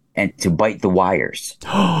TV and to bite the wires.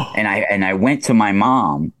 and I went to my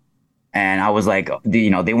mom. And I was like, they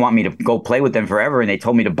want me to go play with them forever. And they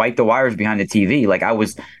told me to bite the wires behind the TV. Like I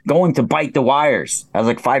was going to bite the wires. I was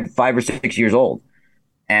like five or 6 years old.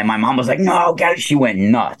 And my mom was like, no, God, she went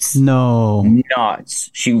nuts. No. Nuts.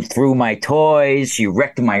 She threw my toys. She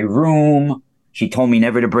wrecked my room. She told me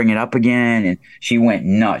never to bring it up again. And she went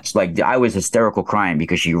nuts. Like I was hysterical crying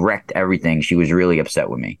because she wrecked everything. She was really upset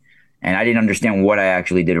with me. And I didn't understand what I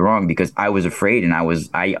actually did wrong because I was afraid. And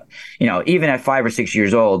even at 5 or 6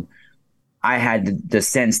 years old, I had the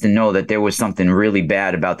sense to know that there was something really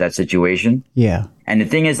bad about that situation. Yeah. And the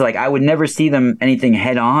thing is, like, I would never see them anything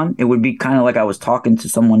head on. It would be kind of like I was talking to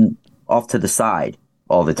someone off to the side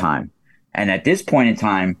all the time. And at this point in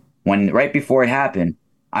time, right before it happened,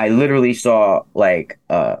 I literally saw like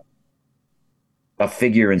a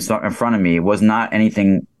figure in front of me. It was not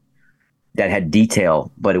anything that had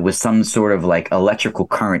detail, but it was some sort of like electrical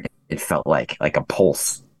current. It felt like a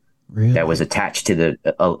pulse. Really? That was attached to the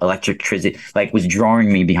electricity, like was drawing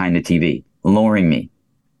me behind the TV, luring me.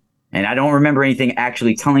 And I don't remember anything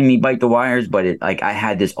actually telling me bite the wires, but I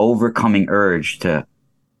had this overcoming urge to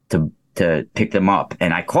pick them up.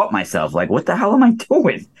 And I caught myself like, what the hell am I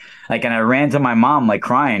doing? Like, and I ran to my mom, like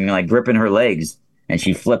crying, like gripping her legs, and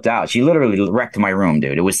she flipped out. She literally wrecked my room,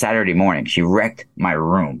 dude. It was Saturday morning. She wrecked my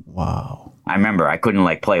room. Wow. I remember I couldn't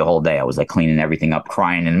like play a whole day. I was like cleaning everything up,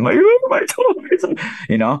 crying, and my toys,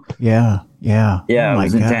 Yeah. Yeah, Oh it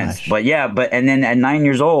was intense. But and then at 9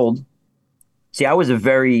 years old, see, I was a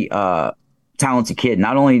very talented kid,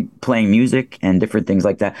 not only playing music and different things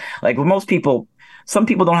like that. Like with most people, some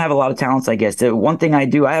people don't have a lot of talents, I guess. One thing I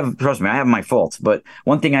do, trust me, I have my faults, but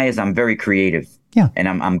one thing I'm very creative. Yeah. And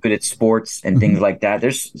I'm good at sports and things like that.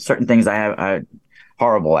 There's certain things I'm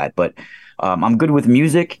horrible at, but I'm good with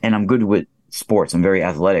music and I'm good with sports. I'm very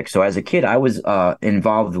athletic. So as a kid, I was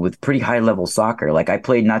involved with pretty high level soccer. Like I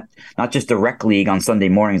played not just a rec league on Sunday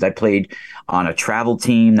mornings. I played on a travel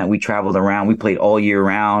team that we traveled around. We played all year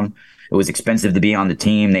round. It was expensive to be on the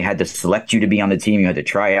team. They had to select you to be on the team. You had to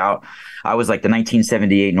try out. I was like the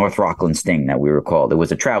 1978 North Rockland Sting that we were called. It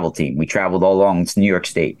was a travel team. We traveled all along New York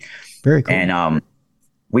State. Very cool. And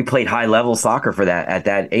we played high level soccer for that at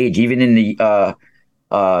that age. Even in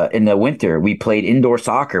the winter, we played indoor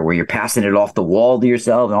soccer where you're passing it off the wall to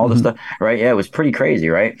yourself and all this stuff, right? Yeah, it was pretty crazy,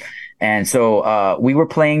 right? And so we were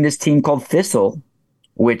playing this team called Thistle,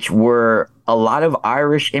 which were a lot of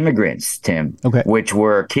Irish immigrants, Tim, which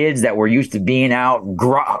were kids that were used to being out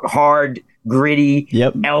hard, gritty,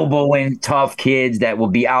 elbowing, tough kids that will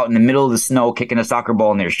be out in the middle of the snow kicking a soccer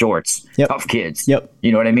ball in their shorts. Tough kids.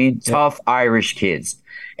 You know what I mean? Tough Irish kids.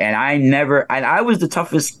 And I was the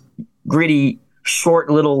toughest, gritty, short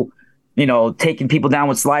little, taking people down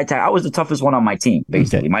with slide tag. I was the toughest one on my team,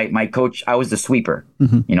 basically. My coach, I was the sweeper,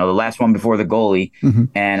 the last one before the goalie.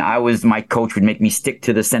 And my coach would make me stick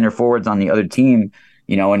to the center forwards on the other team,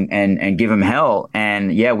 and give them hell.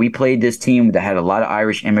 And yeah, we played this team that had a lot of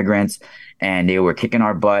Irish immigrants and they were kicking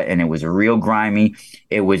our butt and it was real grimy.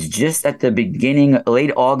 It was just at the beginning,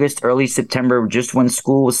 late August, early September, just when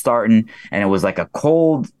school was starting. And it was like a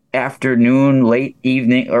cold afternoon, late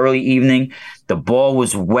evening, early evening. The ball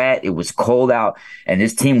was wet. It was cold out. And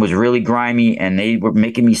this team was really grimy. And they were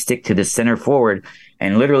making me stick to the center forward.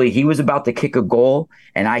 And literally, he was about to kick a goal.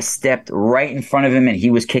 And I stepped right in front of him. And he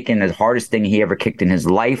was kicking the hardest thing he ever kicked in his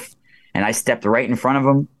life. And I stepped right in front of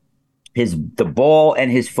him. The ball and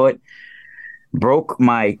his foot broke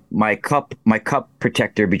my cup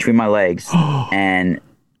protector between my legs and,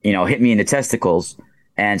 hit me in the testicles.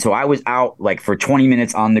 And so I was out like for 20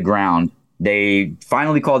 minutes on the ground. They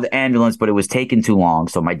finally called the ambulance, but it was taking too long.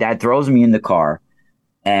 So my dad throws me in the car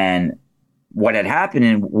and what had happened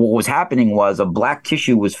and what was happening was a black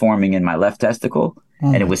tissue was forming in my left testicle,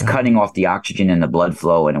 and it was cutting off the oxygen and the blood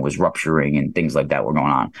flow, and it was rupturing and things like that were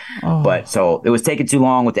going on. But so it was taking too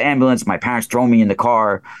long with the ambulance. My parents throw me in the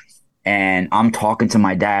car, and I'm talking to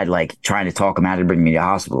my dad, like trying to talk him out of bringing me to the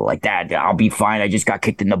hospital. Like, Dad, I'll be fine. I just got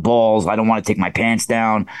kicked in the balls. I don't want to take my pants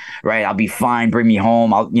down. Right? I'll be fine. Bring me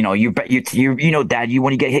home. I'll, you know, you know, Dad,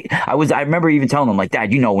 when you get hit, I remember even telling him, like,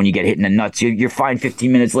 Dad, when you get hit in the nuts, you're fine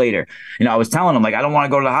 15 minutes later. I was telling him, like, I don't want to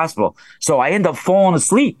go to the hospital. So I end up falling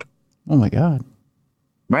asleep. Oh my God.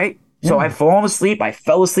 Right? Yeah. So I fall asleep. I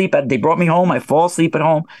fell asleep. They brought me home. I fall asleep at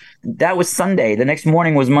home. That was Sunday. The next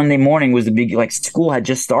morning was Monday morning. Was the big, like, school had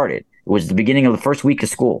just started. It was the beginning of the first week of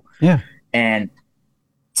school. Yeah. And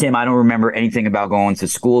Tim, I don't remember anything about going to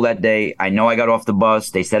school that day. I know I got off the bus.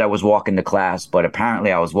 They said I was walking to class, but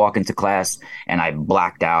apparently I was walking to class and I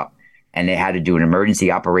blacked out, and they had to do an emergency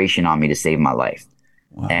operation on me to save my life.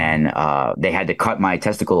 Wow. And they had to cut my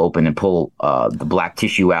testicle open and pull the black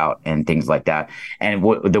tissue out and things like that. And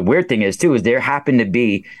what the weird thing is, too, is there happened to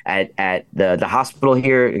be at the hospital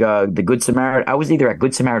here, the Good Samaritan. I was either at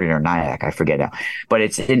Good Samaritan or Nyack. I forget now. But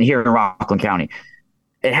it's here in Rockland County.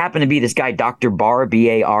 It happened to be this guy, Dr. Barr,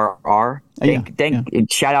 Barr.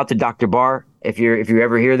 Shout out to Dr. Barr. If you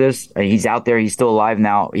ever hear this, he's out there. He's still alive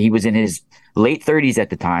now. He was in his late 30s at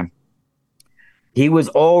the time. He was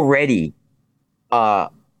already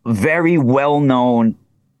very well-known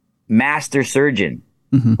master surgeon,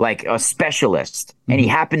 like a specialist. And he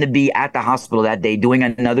happened to be at the hospital that day doing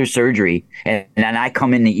another surgery. And then I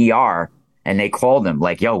come in the ER and they called him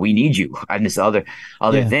like, yo, we need you on this other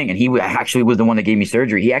thing. And he actually was the one that gave me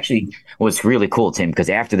surgery. He actually was really cool, Tim, because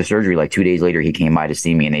after the surgery, like 2 days later, he came by to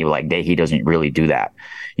see me and they were like, he doesn't really do that.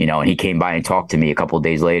 And he came by and talked to me a couple of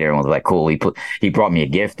days later and was like, cool. He brought me a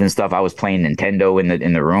gift and stuff. I was playing Nintendo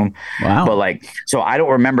in the room. Wow. But so I don't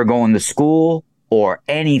remember going to school or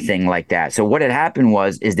anything like that. So what had happened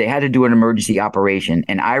is they had to do an emergency operation.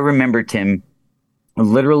 And I remember, Tim,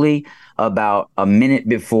 literally about a minute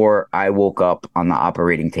before I woke up on the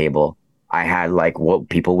operating table, I had like what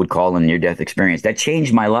people would call a near-death experience that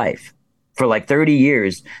changed my life. For like 30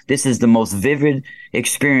 years, this is the most vivid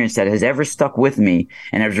experience that has ever stuck with me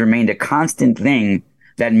and has remained a constant thing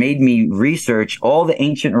that made me research all the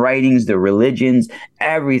ancient writings, the religions,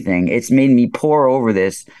 everything. It's made me pore over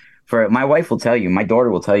this. My wife will tell you, my daughter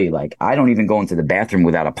will tell you, like, I don't even go into the bathroom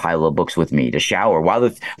without a pile of books with me to shower. While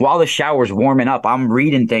the shower's warming up, I'm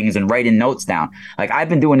reading things and writing notes down. Like, I've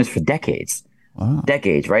been doing this for decades. Wow.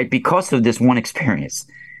 Decades, right? Because of this one experience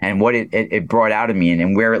and what it brought out of me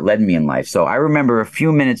and where it led me in life. So I remember a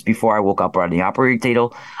few minutes before I woke up on the operating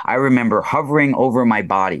table, I remember hovering over my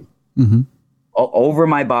body,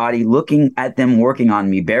 looking at them working on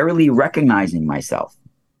me, barely recognizing myself.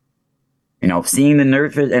 Seeing the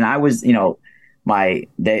nurses, and I was, my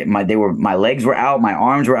legs were out, my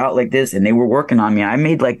arms were out like this, and they were working on me. I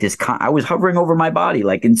made like this, I was hovering over my body,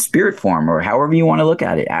 like in spirit form or however you want to look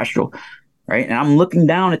at it, astral, right? And I'm looking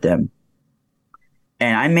down at them.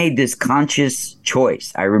 And I made this conscious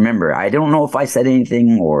choice. I remember, I don't know if I said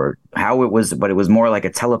anything or how it was, but it was more like a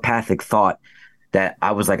telepathic thought that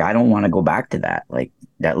I was like, I don't want to go back to that. Like,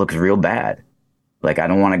 that looks real bad. Like, I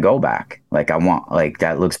don't want to go back. Like,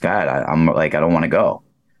 that looks bad. I'm like, I don't want to go.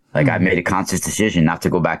 Like, I made a conscious decision not to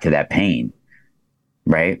go back to that pain.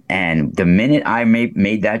 Right. And the minute I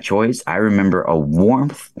made that choice, I remember a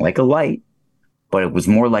warmth, like a light, but it was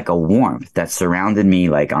more like a warmth that surrounded me,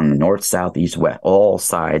 like on the north, south, east, west, all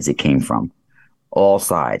sides it came from. All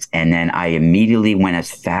sides. And then I immediately went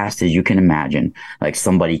as fast as you can imagine, like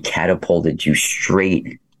somebody catapulted you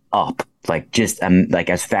straight up. Like just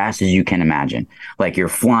like as fast as you can imagine, like you're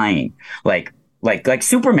flying, like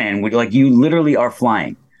Superman would, like you literally are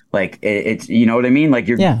flying, like it's you know what I mean, like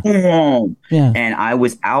you're boom. Yeah. And I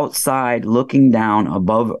was outside looking down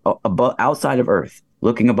above outside of Earth,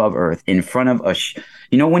 looking above Earth in front of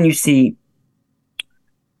when you see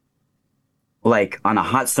like on a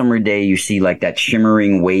hot summer day, you see like that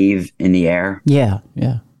shimmering wave in the air. Yeah.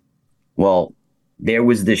 Well, there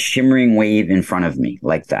was this shimmering wave in front of me,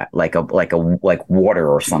 like that, like water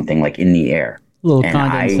or something, like in the air. A little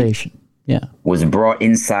condensation. Yeah. Was brought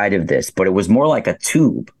inside of this, but it was more like a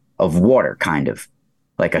tube of water, kind of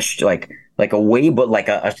like a wave, but like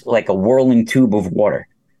a whirling tube of water,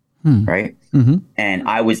 right? Mm-hmm. And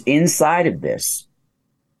I was inside of this,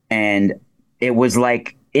 and it was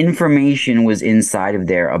like information was inside of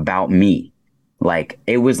there about me. Like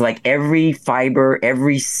it was like every fiber,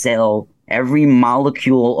 every cell, every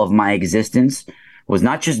molecule of my existence was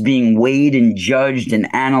not just being weighed and judged and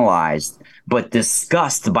analyzed, but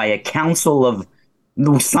discussed by a council of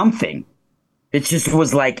something. it just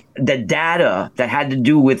was like the data that had to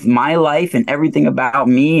do with my life and everything about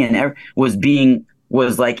me and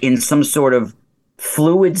was like in some sort of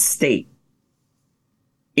fluid state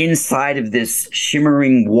inside of this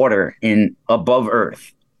shimmering water in above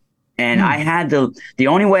earth. And I had the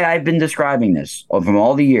only way I've been describing this from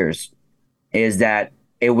all the years is that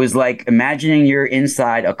it was like imagining you're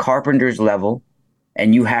inside a carpenter's level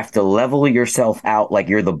and you have to level yourself out like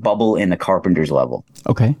you're the bubble in the carpenter's level.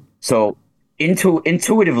 Okay. So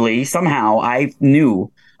intuitively, somehow I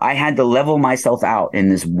knew I had to level myself out in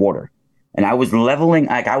this water. And I was leveling,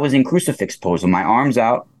 like I was in crucifix pose with my arms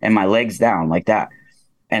out and my legs down like that.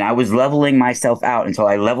 And I was leveling myself out until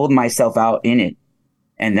I leveled myself out in it.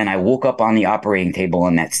 And then I woke up on the operating table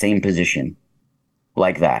in that same position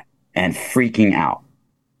like that and freaking out.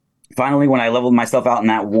 Finally, when I leveled myself out in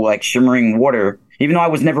that like shimmering water, even though I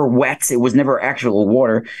was never wet, it was never actual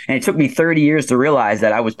water. And it took me 30 years to realize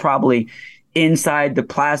that I was probably inside the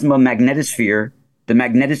plasma magnetosphere, the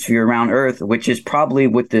magnetosphere around Earth, which is probably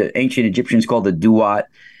what the ancient Egyptians called the duat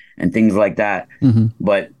and things like that. Mm-hmm.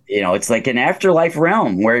 But, it's like an afterlife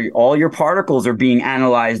realm where all your particles are being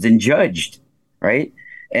analyzed and judged, right?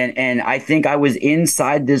 And I think I was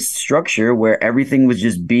inside this structure where everything was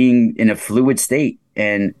just being in a fluid state.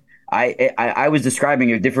 And I was describing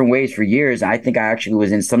it different ways for years. I think I actually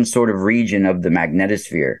was in some sort of region of the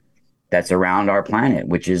magnetosphere that's around our planet,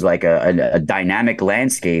 which is like a dynamic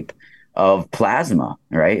landscape of plasma,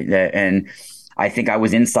 right? And I think I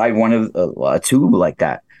was inside one of a tube like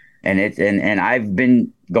that. And I've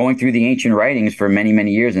been going through the ancient writings for many,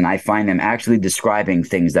 many years, and I find them actually describing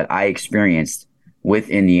things that I experienced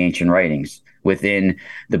within the ancient writings, within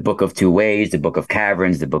the Book of Two Ways, the Book of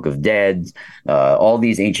Caverns, the Book of Dead, all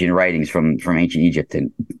these ancient writings from ancient Egypt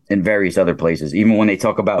and various other places. Even when they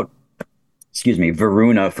talk about,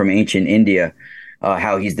 Varuna from ancient India,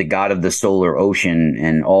 how he's the god of the solar ocean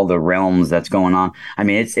and all the realms that's going on. I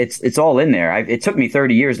mean, it's all in there. It took me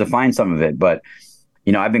 30 years to find some of it, but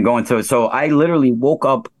I've been going through it. So I literally woke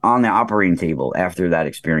up on the operating table after that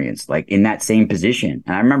experience, like in that same position.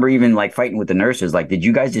 And I remember even like fighting with the nurses, like, did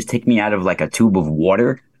you guys just take me out of like a tube of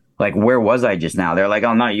water? Like, where was I just now? They're like,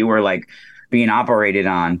 oh no, you were like being operated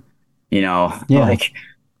on, like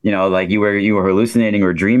you were hallucinating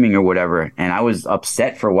or dreaming or whatever. And I was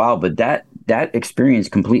upset for a while, but that experience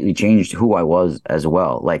completely changed who I was as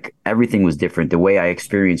well. Like everything was different. The way I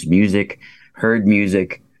experienced music, heard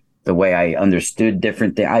music, the way I understood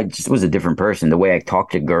different things. I just was a different person. The way I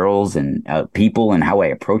talked to girls and people and how I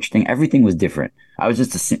approached things, everything was different. I was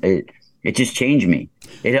just, it just changed me.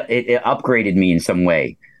 It upgraded me in some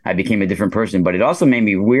way. I became a different person, but it also made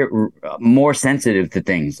me more sensitive to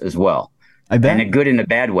things as well. I bet. In a good and a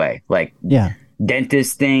bad way. Like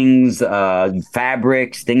dentist things,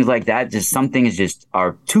 fabrics, things like that. Just some things just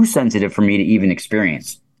are too sensitive for me to even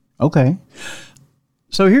experience. Okay.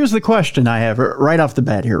 So here's the question I have right off the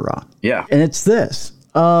bat here, Rob. Yeah. And it's this.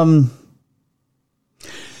 You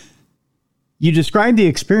described the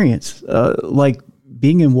experience like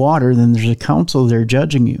being in water, then there's a council there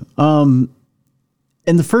judging you. And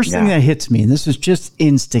the first thing that hits me, and this is just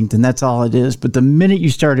instinct, and that's all it is, but the minute you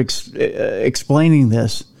start explaining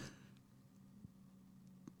this,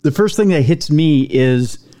 the first thing that hits me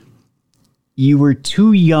is you were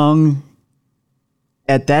too young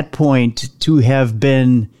at that point to have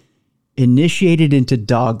been initiated into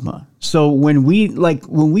dogma. So when we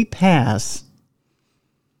pass,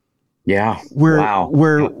 we've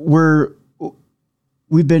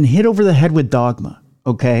been hit over the head with dogma.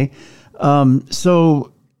 Okay.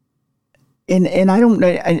 So, and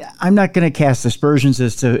I'm not going to cast aspersions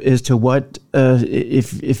as to what,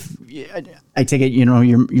 if I take it,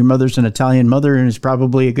 your mother's an Italian mother and is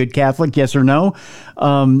probably a good Catholic, yes or no?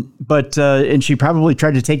 But and she probably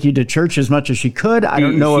tried to take you to church as much as she could. I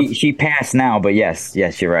don't know if she passed now, but yes,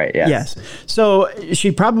 you're right. Yes. So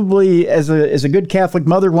she probably, as a good Catholic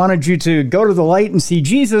mother, wanted you to go to the light and see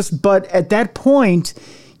Jesus. But at that point,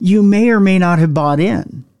 you may or may not have bought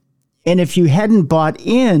in. And if you hadn't bought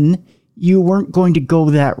in, you weren't going to go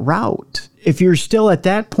that route. If you're still at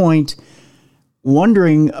that point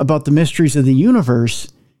wondering about the mysteries of the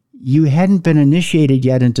universe, you hadn't been initiated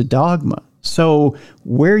yet into dogma. So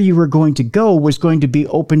where you were going to go was going to be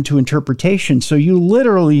open to interpretation. So you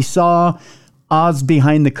literally saw Oz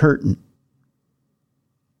behind the curtain.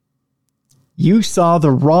 You saw the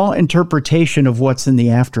raw interpretation of what's in the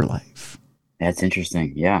afterlife. That's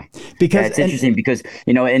interesting. Yeah. Because in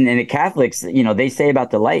the Catholics, they say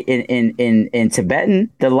about the light in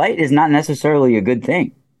Tibetan, the light is not necessarily a good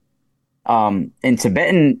thing. In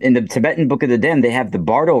the Tibetan Book of the Den, they have the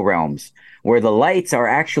Bardo realms, where the lights are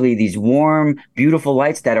actually these warm, beautiful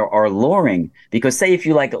lights that are alluring. Because say if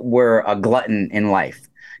you like were a glutton in life,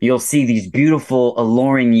 you'll see these beautiful,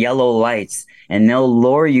 alluring yellow lights, and they'll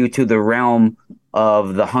lure you to the realm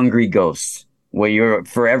of the hungry ghosts, where you'll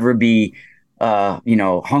forever be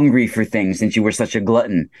hungry for things since you were such a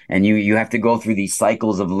glutton, and you have to go through these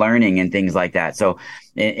cycles of learning and things like that. So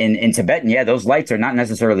in Tibetan, yeah, those lights are not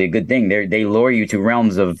necessarily a good thing. They lure you to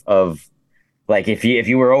realms of like if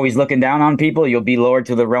you were always looking down on people, you'll be lured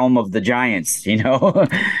to the realm of the giants, you know.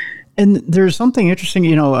 And there's something interesting,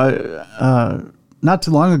 not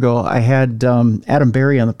too long ago, I had Adam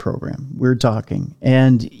Berry on the program. We were talking,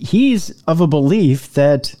 and he's of a belief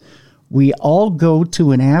that we all go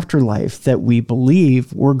to an afterlife that we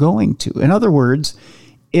believe we're going to. In other words,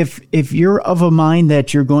 if you're of a mind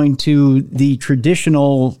that you're going to the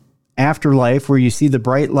traditional afterlife where you see the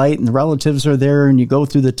bright light and the relatives are there and you go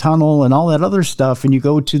through the tunnel and all that other stuff, and you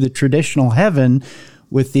go to the traditional heaven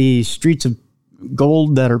with the streets of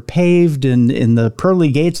gold that are paved and in the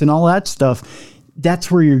pearly gates and all that stuff,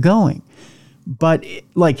 that's where you're going. But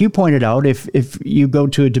like you pointed out, if you go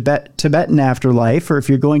to a Tibetan afterlife, or if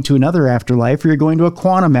you're going to another afterlife, or you're going to a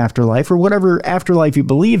quantum afterlife, or whatever afterlife you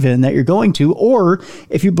believe in that you're going to, or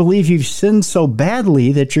if you believe you've sinned so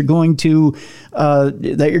badly that you're going to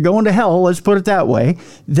hell, let's put it that way,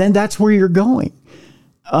 then that's where you're going.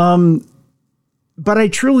 But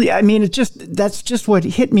that's just what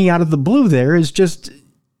hit me out of the blue there, is just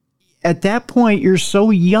at that point, you're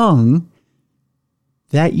so young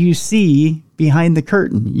that you see behind the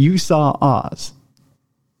curtain. You saw Oz.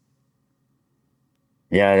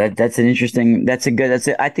 Yeah, that's an interesting. I think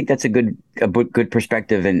that's a good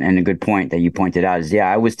perspective and a good point that you pointed out. Is,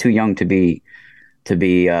 yeah, I was too young to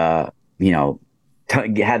have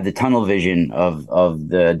the tunnel vision of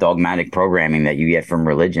the dogmatic programming that you get from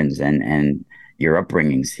religions and your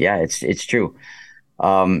upbringings. Yeah, it's true.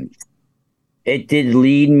 It did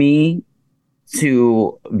lead me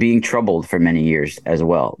to being troubled for many years as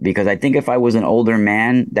well, because I think if I was an older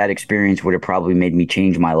man, that experience would have probably made me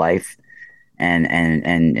change my life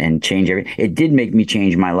and change everything. It did make me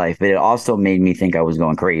change my life, but it also made me think I was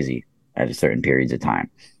going crazy at a certain periods of time,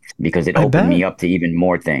 because it opened me up to even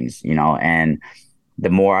more things, and the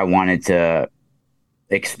more I wanted to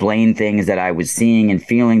explain things that I was seeing and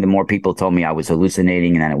feeling, the more people told me I was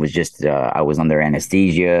hallucinating and that it was just I was under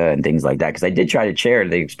anesthesia and things like that, because I did try to share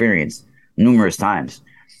the experience numerous times,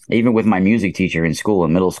 even with my music teacher in school,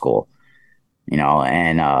 in middle school,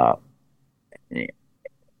 and I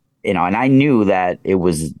knew that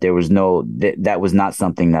that was not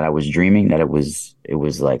something that I was dreaming, that it was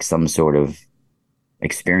like some sort of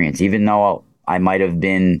experience, even though I might have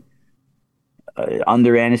been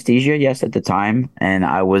under anesthesia, yes, at the time, and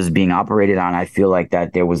I was being operated on. I feel like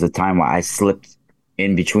that there was a time where I slipped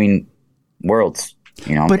in between worlds,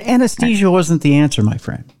 But anesthesia wasn't the answer, my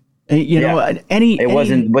friend. It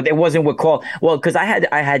wasn't what called, well, because I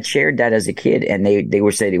had shared that as a kid, and they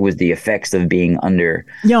were saying it was the effects of being under.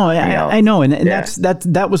 I know, and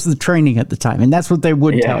that was the training at the time, and that's what they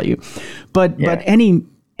would tell you. But any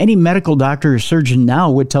medical doctor or surgeon now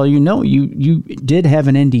would tell you, no, you did have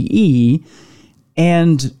an NDE,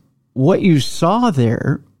 and what you saw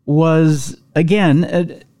there was, again,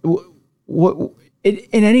 and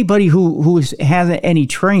anybody who has any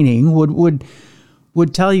training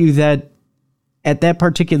would tell you that at that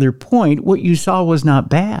particular point, what you saw was not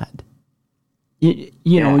bad.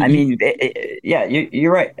 You're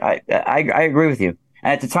right. I agree with you.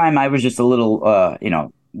 And at the time, I was just a little,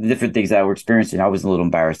 the different things that I were experiencing. I was a little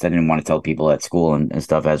embarrassed. I didn't want to tell people at school and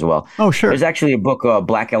stuff as well. Oh, sure. There's actually a book,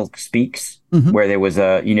 Black Elk Speaks, where there was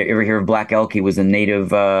ever hear of Black Elk? He was a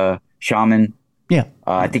native shaman. Yeah.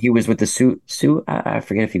 I think he was with the Sioux. I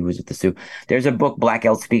forget if he was with the Sioux. There's a book, Black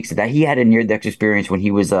Elk Speaks, that he had a near-death experience when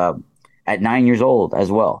he was at 9 years old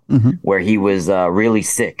as well, where he was really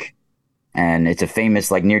sick. And it's a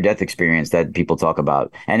famous near-death experience that people talk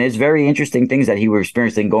about. And it's very interesting things that he was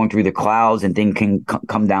experiencing, going through the clouds, and things can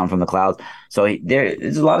come down from the clouds. So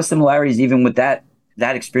there's a lot of similarities even with that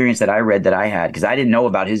experience that I read that I had, because I didn't know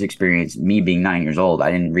about his experience, me being 9 years old.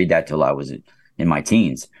 I didn't read that till I was in my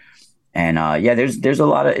teens. And there's a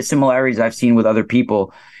lot of similarities I've seen with other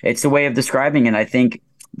people. It's a way of describing, and I think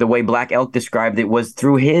the way Black Elk described it was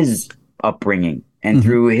through his upbringing and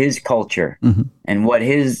through his culture and what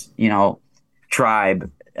his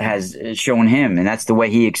tribe has shown him, and that's the way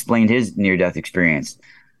he explained his near-death experience.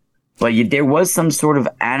 But there was some sort of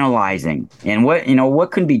analyzing, and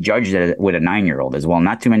what could be judged with a 9-year-old as well.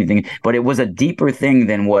 Not too many things, but it was a deeper thing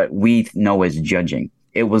than what we know as judging.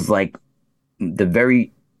 It was like the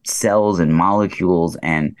very cells and molecules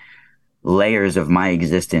and layers of my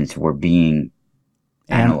existence were being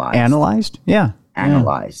analyzed. Analyzed? Yeah.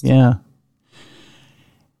 Analyzed. Yeah.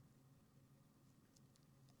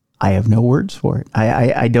 I have no words for it.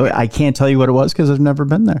 I can't tell you what it was because I've never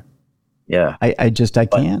been there. Yeah. I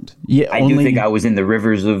can't. Yeah. I do think I was in the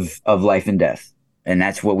rivers of life and death. And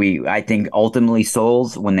that's what I think ultimately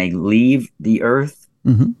souls, when they leave the earth,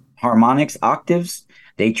 harmonics, octaves,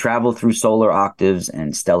 they travel through solar octaves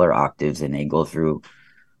and stellar octaves, and they go through,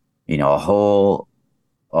 a whole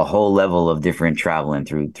level of different traveling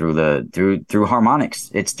through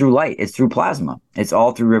harmonics. It's through light. It's through plasma. It's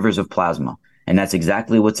all through rivers of plasma. And that's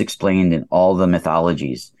exactly what's explained in all the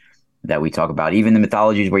mythologies that we talk about. Even the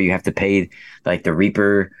mythologies where you have to pay like the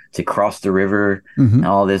reaper to cross the river and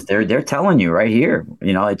all this, they're telling you right here,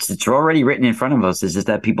 it's already written in front of us. It's just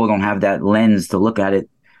that people don't have that lens to look at it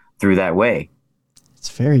through that way. It's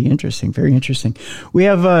very interesting. Very interesting. We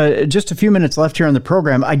have just a few minutes left here on the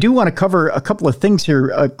program. I do want to cover a couple of things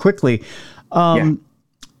here quickly.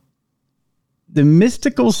 The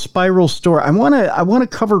mystical spiral store. I want to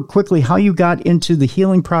cover quickly how you got into the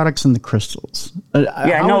healing products and the crystals.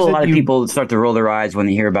 I know a lot of people start to roll their eyes when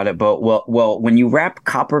they hear about it, but when you wrap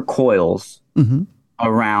copper coils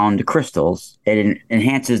around crystals, it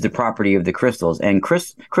enhances the property of the crystals. And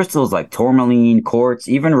crystals like tourmaline, quartz,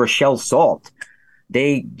 even Rochelle salt,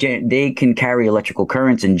 they can carry electrical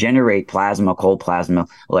currents and generate plasma, cold plasma,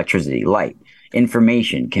 electricity, light.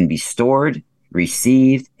 Information can be stored,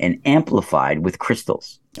 received, and amplified with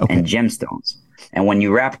crystals and gemstones. And when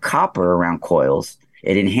you wrap copper around coils,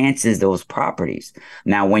 it enhances those properties.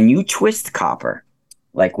 Now, when you twist copper,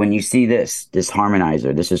 like when you see this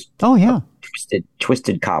harmonizer, this is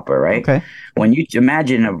twisted copper, right? Okay. When you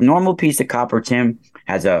imagine a normal piece of copper, Tim,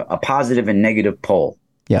 has a positive and negative pole.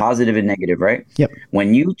 Yep. Positive and negative, right? Yep.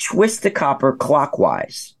 When you twist the copper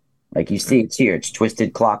clockwise, like you see it's here, it's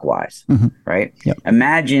twisted clockwise, right? Yep.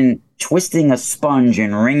 Imagine twisting a sponge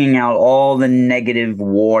and wringing out all the negative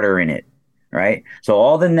water in it, right? So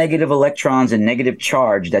all the negative electrons and negative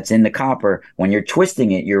charge that's in the copper, when you're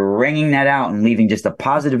twisting it, you're wringing that out and leaving just a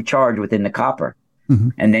positive charge within the copper.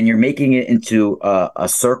 And then you're making it into a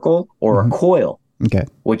circle or a coil,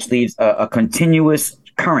 which leaves a continuous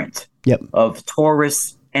current of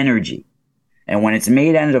torus energy. And when it's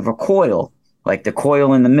made out of a coil, like the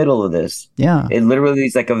coil in the middle of this, it literally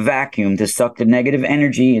is like a vacuum to suck the negative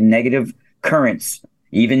energy and negative currents,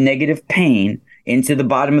 even negative pain, into the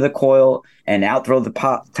bottom of the coil, and out throw the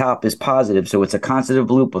top is positive. So it's a constant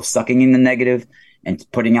loop of sucking in the negative and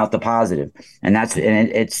putting out the positive. And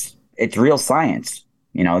it's real science.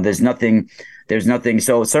 There's nothing.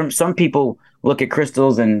 So some people look at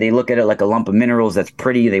crystals and they look at it like a lump of minerals that's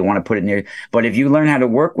pretty. They want to put it near. But if you learn how to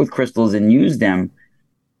work with crystals and use them,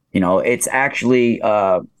 it's actually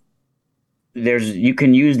you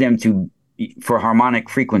can use them for harmonic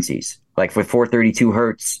frequencies, like for 432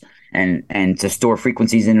 hertz, and to store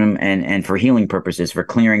frequencies in them, and for healing purposes, for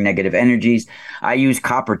clearing negative energies. I use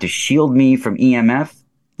copper to shield me from EMF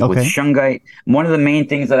with shungite. One of the main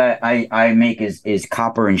things that I make is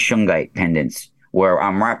copper and shungite pendants, where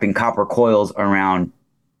I'm wrapping copper coils around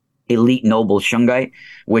elite noble shungite,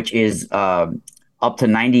 which is up to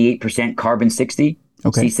 98% carbon 60.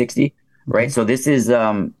 C60, right? So this is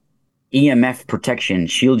EMF protection,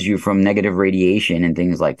 shields you from negative radiation and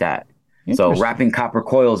things like that. So wrapping copper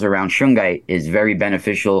coils around shungite is very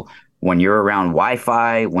beneficial when you're around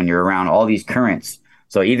Wi-Fi, when you're around all these currents.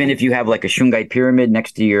 So even if you have like a shungite pyramid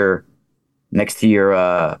next to your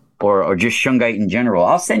or just shungite in general,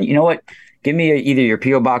 I'll send you know what? Give me either your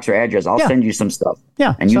P.O. box or address. I'll send you some stuff.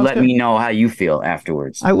 Yeah. And you let me know how you feel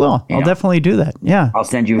afterwards. I will. I'll definitely do that. Yeah. I'll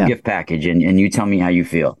send you a gift package and you tell me how you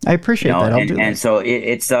feel. I appreciate that. I'll do that. And so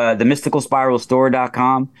it's the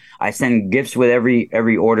mysticalspiralstore.com. I send gifts with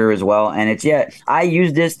every order as well. And I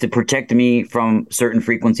use this to protect me from certain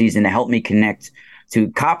frequencies and to help me connect to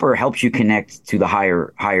copper. Helps you connect to the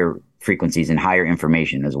higher frequencies and higher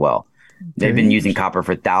information as well. They've been using copper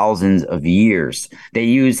for thousands of years. They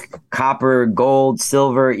use copper, gold,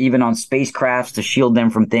 silver, even on spacecrafts to shield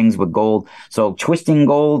them from things with gold. So twisting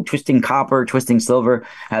gold, twisting copper, twisting silver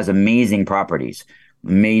has amazing properties.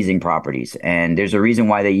 And there's a reason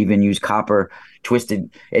why they even use copper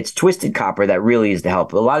twisted. It's twisted copper that really is to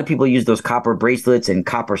help. A lot of people use those copper bracelets and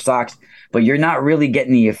copper socks, but you're not really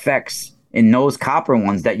getting the effects in those copper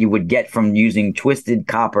ones that you would get from using twisted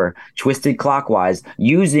copper, twisted clockwise,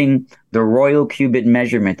 using the royal cubit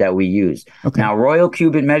measurement that we use. Now, royal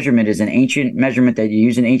cubit measurement is an ancient measurement that you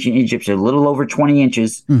use in ancient Egypt, a little over 20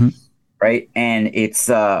 inches, right? And it's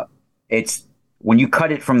when you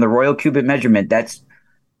cut it from the royal cubit measurement, that's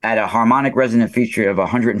at a harmonic resonant frequency of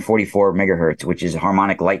 144 megahertz, which is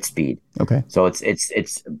harmonic light speed. Okay. So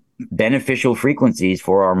it's beneficial frequencies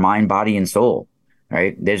for our mind, body, and soul.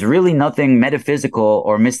 Right? There's really nothing metaphysical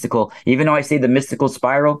or mystical. Even though I say the mystical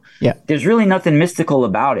spiral, there's really nothing mystical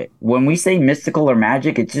about it. When we say mystical or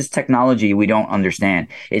magic, it's just technology we don't understand.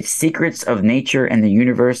 It's secrets of nature and the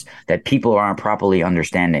universe that people aren't properly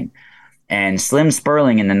understanding. And Slim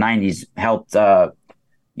Sperling in the 90s helped. Some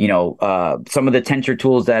of the tensor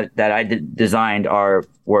tools that I designed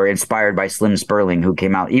were inspired by Slim Sperling, who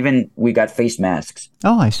came out. Even we got face masks.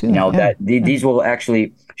 Oh, I see. These will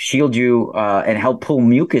actually shield you and help pull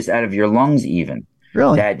mucus out of your lungs, even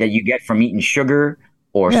that you get from eating sugar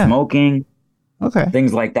or smoking. Okay,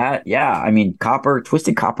 things like that. Yeah, I mean,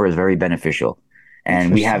 twisted copper is very beneficial,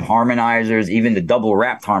 and we have harmonizers. Even the double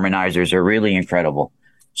wrapped harmonizers are really incredible.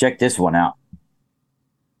 Check this one out.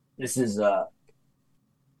 This is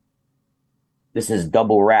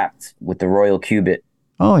double wrapped with the Royal Cubit.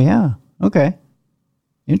 Oh, yeah. Okay.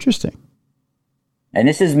 Interesting. And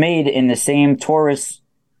this is made in the same torus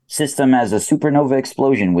system as a supernova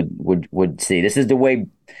explosion would see. This is the way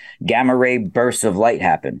gamma ray bursts of light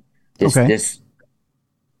happen. This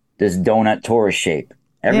donut torus shape.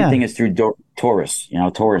 Everything is through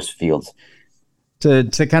torus fields.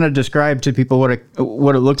 To kind of describe to people what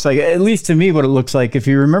it looks like, at least to me, what it looks like. If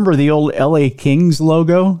you remember the old LA Kings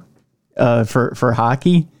logo, for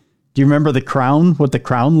hockey. Do you remember the crown? What the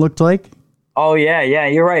crown looked like? Oh yeah,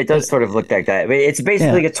 you're right. It does sort of look like that. It's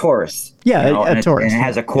basically a torus. Yeah, a torus. And it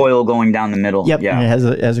has a coil going down the middle. Yep. Yeah. And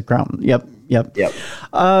it has a crown. Yep.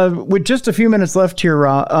 With just a few minutes left here,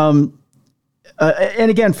 and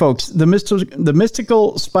again, folks, the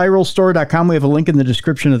mysticalspiralstore.com. We have a link in the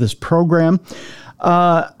description of this program.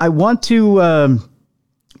 I want to. I'm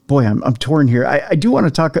torn here. I do want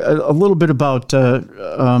to talk a little bit about.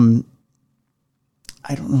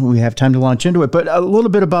 I don't know if we have time to launch into it, but a little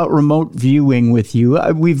bit about remote viewing with you.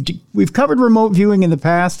 We've covered remote viewing in the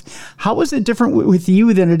past. How is it different with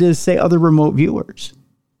you than it is, say, other remote viewers?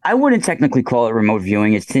 I wouldn't technically call it remote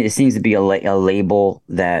viewing. It seems to be a label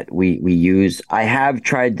that we use. I have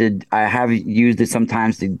used it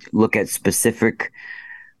sometimes to look at specific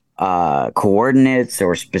coordinates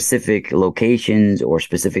or specific locations or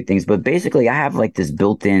specific things. But basically, I have like this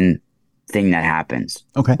built-in thing that happens.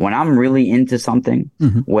 Okay. When I'm really into something,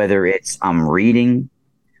 whether it's I'm reading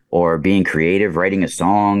or being creative, writing a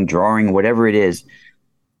song, drawing, whatever it is,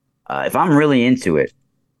 if I'm really into it,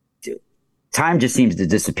 time just seems to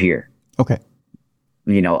disappear. Okay.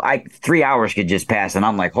 3 hours could just pass and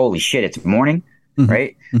I'm like, holy shit, it's morning.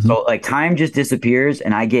 Right. So like time just disappears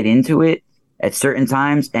and I get into it at certain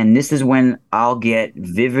times. And this is when I'll get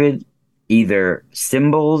vivid, either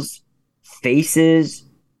symbols, faces,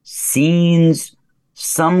 scenes,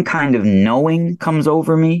 some kind of knowing comes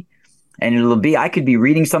over me. And I could be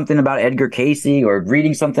reading something about Edgar Cayce or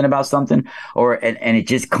reading something about something and it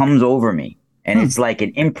just comes over me. And it's like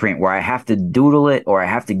an imprint where I have to doodle it or I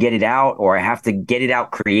have to get it out or I have to get it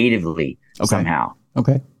out creatively somehow.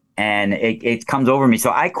 Okay. And it comes over me.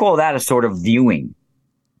 So I call that a sort of viewing.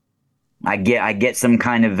 I get some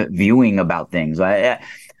kind of viewing about things.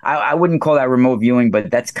 I wouldn't call that remote viewing,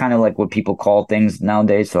 but that's kind of like what people call things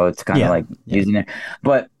nowadays. So it's kind of like using it.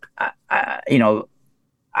 But I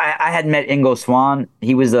had met Ingo Swann.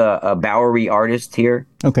 He was a Bowery artist here.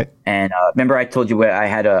 Okay. And remember I told you I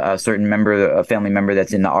had a certain member, a family member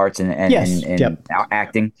that's in the arts and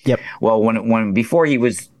acting. Yep. Well, when before he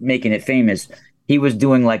was making it famous, he was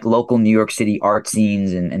doing like local New York City art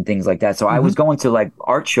scenes and things like that. So I was going to like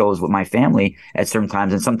art shows with my family at certain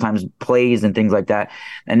times and sometimes plays and things like that.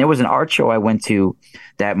 And there was an art show I went to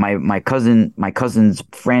that my cousin's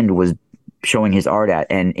friend was showing his art at,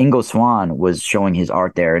 and Ingo Swann was showing his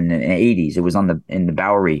art there in the 80s. It was in the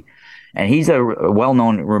Bowery, and he's a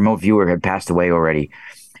well-known remote viewer, had passed away already.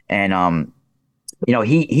 And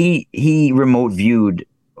he remote viewed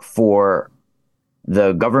for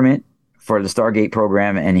the government, for the Stargate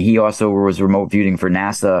program, and he also was remote viewing for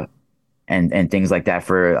NASA and things like that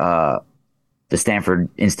for the Stanford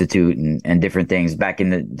Institute and different things back in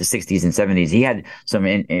the 60s and 70s. He had some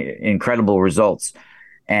incredible results.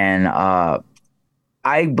 And I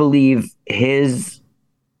believe his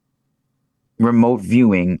remote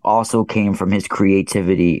viewing also came from his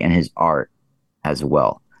creativity and his art as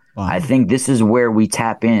well. Wow. I think this is where we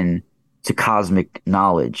tap in to cosmic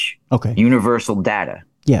knowledge, universal data.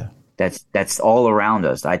 Yeah. That's all around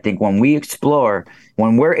us. I think when we explore,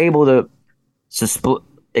 when we're able to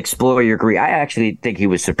explore your career, I actually think he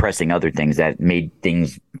was suppressing other things that made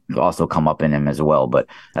things also come up in him as well. But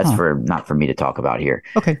that's not for me to talk about here.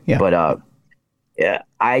 Okay. Yeah. But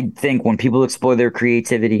I think when people explore their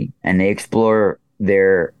creativity and they explore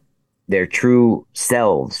their true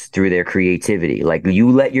selves through their creativity, like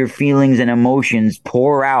you let your feelings and emotions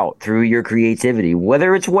pour out through your creativity,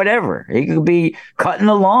 whether it's whatever. It could be cutting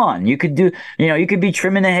the lawn. You could do, you could be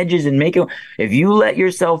trimming the hedges and making. If you let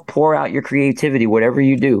yourself pour out your creativity, whatever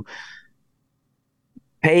you do,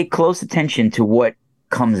 pay close attention to what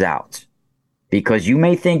comes out. Because you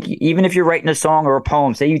may think, even if you're writing a song or a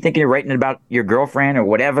poem, say you think you're writing about your girlfriend or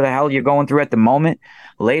whatever the hell you're going through at the moment,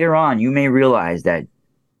 later on, you may realize that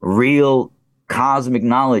real cosmic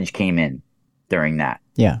knowledge came in during that.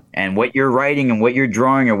 Yeah. And what you're writing and what you're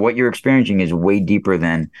drawing or what you're experiencing is way deeper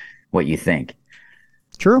than what you think.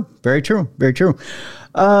 True. Very true. Very true.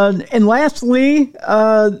 And lastly,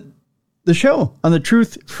 the show on the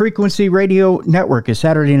Truth Frequency Radio Network is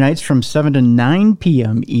Saturday nights from 7 to 9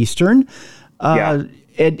 p.m. Eastern.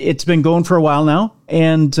 It's been going for a while now.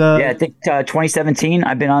 And I think 2017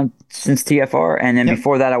 I've been on since TFR. And then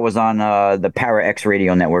before that, I was on the Para X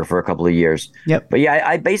Radio Network for a couple of years. Yep. But yeah,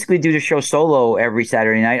 I basically do the show solo every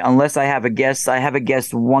Saturday night, unless I have a guest. I have a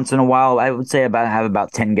guest once in a while. I would say I have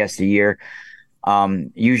about 10 guests a year.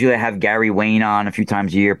 Usually I have Gary Wayne on a few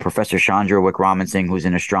times a year, Professor Chandra Wickraman-Singh, who's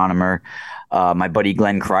an astronomer, my buddy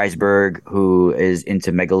Glenn Kreisberg, who is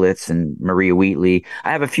into megaliths, and Maria Wheatley.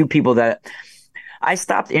 I have a few people that I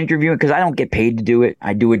stopped interviewing because I don't get paid to do it.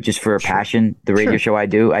 I do it just for a passion. The radio show I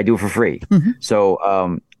do it for free. Mm-hmm.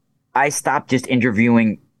 So I stopped just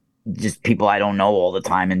interviewing just people I don't know all the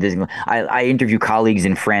time. And I interview colleagues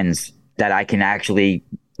and friends that I can actually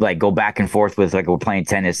like go back and forth with, like we're playing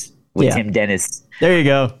tennis with Tim Dennis. There you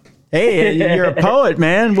go. Hey, you're a poet,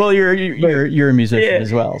 man. Well, you're a musician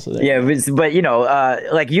as well. So but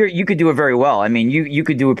like you could do it very well. I mean, you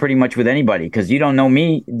could do it pretty much with anybody because you don't know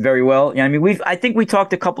me very well. I mean, I think we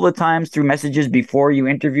talked a couple of times through messages before you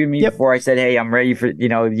interviewed me. Yep. Before I said, "Hey, I'm ready for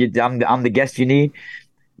I'm the guest you need."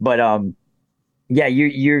 But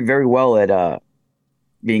you're very well at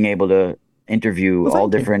being able to interview all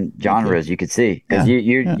different genres. You could see because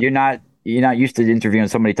you're not used to interviewing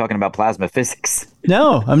somebody talking about plasma physics.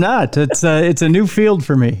 No, I'm not. It's a new field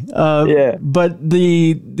for me. But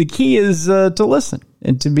the key is to listen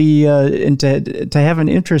and to be and to have an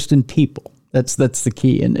interest in people. That's the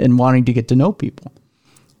key, and wanting to get to know people.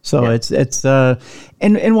 So it's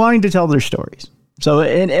and wanting to tell their stories. So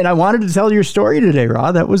and I wanted to tell your story today,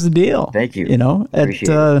 Ra. That was the deal. Thank you. Appreciate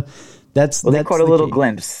it. They caught a little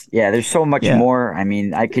glimpse. Yeah, there's so much more. I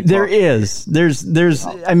mean, I could. There's.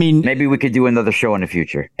 I mean, maybe we could do another show in the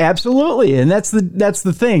future. Absolutely, and that's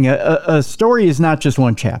the thing. A story is not just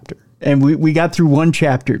one chapter, and we got through one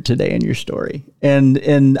chapter today in your story.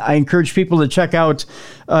 And I encourage people to check out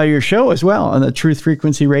your show as well on the Truth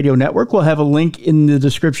Frequency Radio Network. We'll have a link in the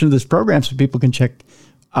description of this program so people can check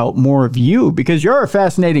out more of you because you're a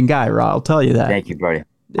fascinating guy, Ra. I'll tell you that. Thank you, buddy.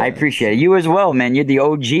 I appreciate it. You as well, man. You're the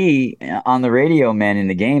OG on the radio, man, in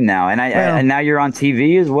the game now, and now you're on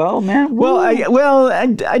TV as well, man. Woo.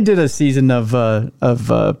 I did a season of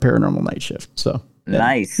Paranormal Night Shift, so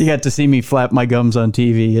nice. You got to see me flap my gums on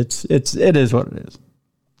TV. It is what it is.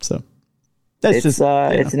 So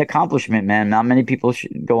it's an accomplishment, man. Not many people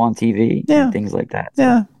should go on TV and things like that. So.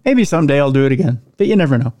 Yeah, maybe someday I'll do it again, but you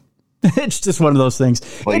never know. It's just one of those things.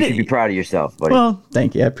 Well, you should be proud of yourself, buddy. Well,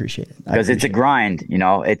 thank you. I appreciate it. Because it's a grind.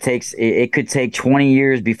 It could take 20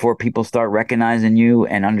 years before people start recognizing you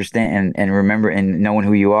and understand and remember and knowing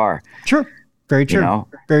who you are. True. Very true.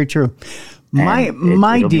 Very true.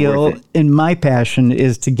 My deal and my passion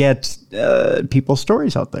is to get people's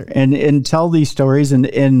stories out there and tell these stories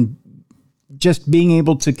and just being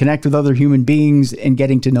able to connect with other human beings and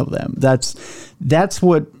getting to know them. That's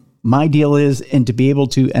what my deal is, and to be able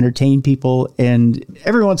to entertain people and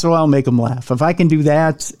every once in a while make them laugh. If I can do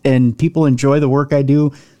that and people enjoy the work I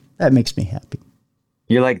do, that makes me happy.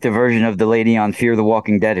 You're like the version of the lady on Fear the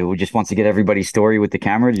Walking Dead who just wants to get everybody's story with the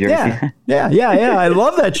camera. Did you ever see that? Yeah. I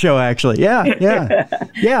love that show, actually.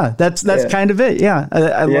 Yeah. That's kind of it. Yeah,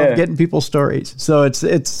 I love getting people's stories. So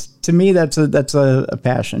it's to me that's a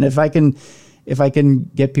passion. If I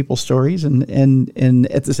can get people's stories and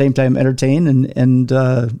at the same time entertain and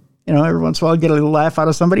every once in a while get a little laugh out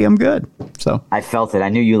of somebody, I'm good. So I felt it. I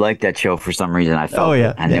knew you liked that show for some reason. I felt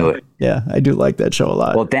it. I knew it. Yeah, I do like that show a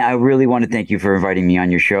lot. Well, I really want to thank you for inviting me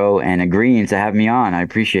on your show and agreeing to have me on. I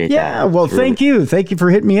appreciate that. Yeah, well, thank you. Thank you for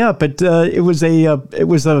hitting me up. But it was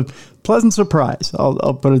a pleasant surprise.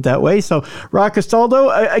 I'll put it that way. So, Ra Castaldo,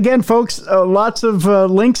 again, folks, lots of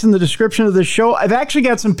links in the description of the show. I've actually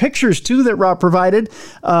got some pictures, too, that Ra provided.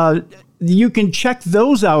 you can check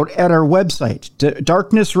those out at our website,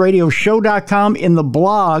 darknessradioshow.com. In the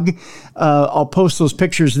blog, I'll post those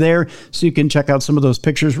pictures there so you can check out some of those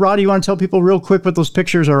pictures. Rod, do you want to tell people real quick what those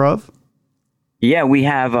pictures are of? Yeah, we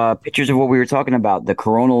have pictures of what we were talking about, the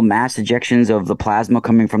coronal mass ejections of the plasma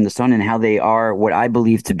coming from the sun and how they are what I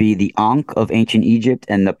believe to be the Ankh of ancient Egypt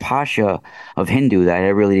and the Pasha of Hindu that I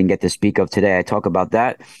really didn't get to speak of today. I talk about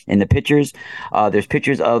that in the pictures. There's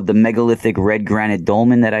pictures of the megalithic red granite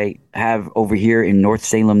dolmen that I have over here in North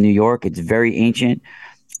Salem, New York. It's very ancient.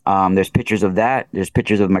 There's pictures of that. There's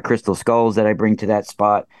pictures of my crystal skulls that I bring to that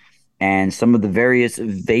spot. And some of the various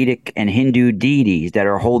Vedic and Hindu deities that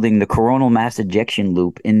are holding the coronal mass ejection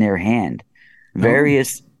loop in their hand.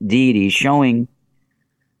 Various deities showing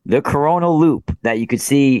the coronal loop that you could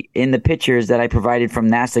see in the pictures that I provided from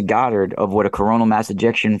NASA Goddard of what a coronal mass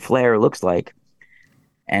ejection flare looks like.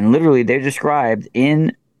 And literally, they're described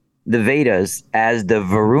in the Vedas as the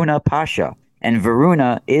Varuna Pasha. And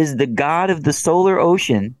Varuna is the god of the solar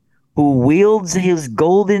ocean who wields his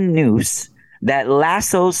golden noose that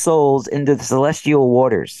lassos souls into the celestial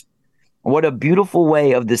waters. What a beautiful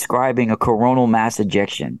way of describing a coronal mass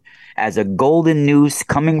ejection as a golden noose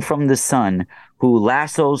coming from the sun who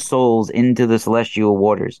lassos souls into the celestial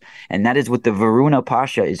waters. And that is what the Varuna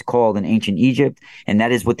Pasha is called in ancient Egypt. And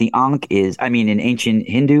that is what the Ankh is, in ancient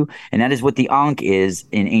Hindu. And that is what the Ankh is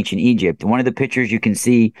in ancient Egypt. One of the pictures you can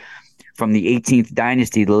see from the 18th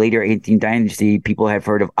dynasty, the later 18th dynasty, people have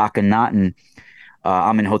heard of Akhenaten,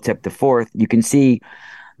 Amenhotep IV. You can see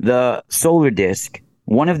the solar disk,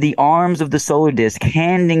 one of the arms of the solar disk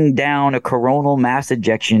handing down a coronal mass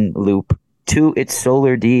ejection loop to its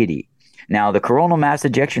solar deity. Now, the coronal mass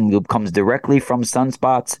ejection loop comes directly from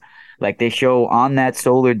sunspots like they show on that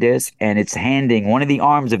solar disk, and it's handing, one of the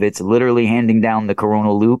arms of it's literally handing down the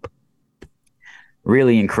coronal loop.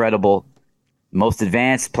 Really incredible. Most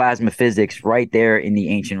advanced plasma physics right there in the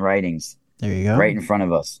ancient writings. There you go. Right in front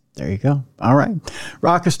of us. There you go. All right.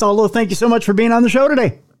 Rod Castaldo, thank you so much for being on the show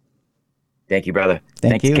today. Thank you, brother.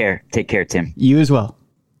 Thank you. Take care, Tim. You as well.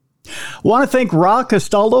 Want to thank Rod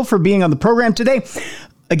Castaldo for being on the program today.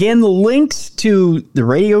 Again, the links to the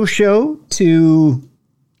radio show, to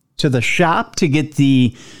the shop to get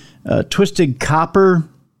the twisted copper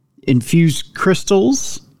infused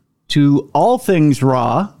crystals, to all things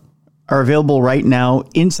raw, are available right now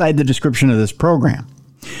inside the description of this program.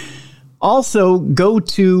 Also,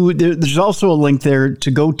 there's also a link there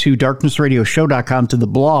to go to darknessradioshow.com to the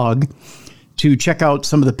blog to check out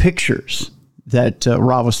some of the pictures that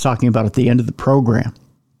Rob was talking about at the end of the program.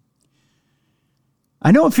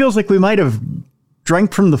 I know it feels like we might have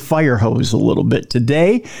drank from the fire hose a little bit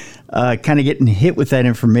today, kind of getting hit with that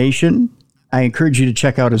information. I encourage you to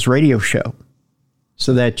check out his radio show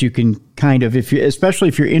so that you can kind of, especially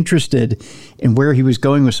if you're interested in where he was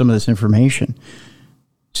going with some of this information,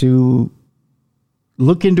 to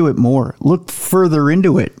look into it more, look further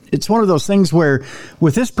into it. It's one of those things where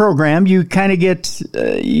with this program, you kind of get,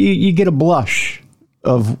 you get a blush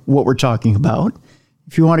of what we're talking about.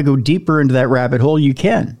 If you want to go deeper into that rabbit hole, you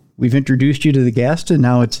can. We've introduced you to the guest, and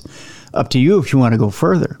now it's up to you if you want to go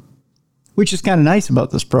further, which is kind of nice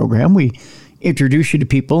about this program. We introduce you to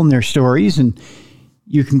people and their stories, and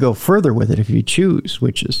you can go further with it if you choose,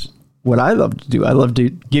 which is what I love to do. I love to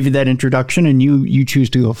give you that introduction, and you choose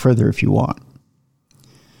to go further if you want.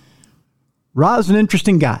 Ra's an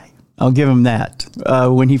interesting guy. I'll give him that.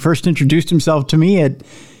 When he first introduced himself to me,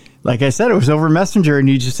 like I said, it was over Messenger, and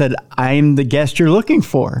he just said, "I'm the guest you're looking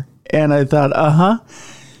for." And I thought,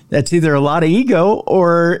 that's either a lot of ego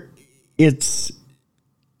or it's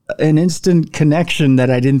an instant connection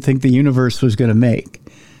that I didn't think the universe was going to make.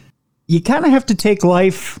 You kind of have to take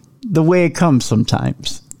life the way it comes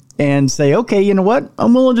sometimes and say, okay, you know what?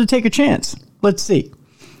 I'm willing to take a chance. Let's see.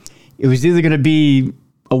 It was either going to be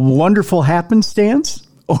a wonderful happenstance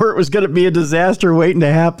or it was going to be a disaster waiting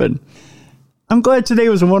to happen. I'm glad today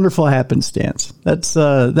was a wonderful happenstance.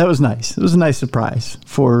 That was nice. It was a nice surprise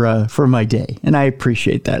for my day, and I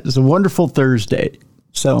appreciate that. It was a wonderful Thursday,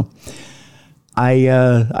 so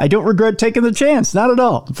I don't regret taking the chance, not at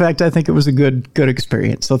all. In fact, I think it was a good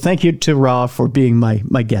experience. So thank you to Ra for being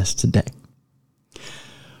my guest today,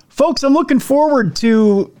 folks. I'm looking forward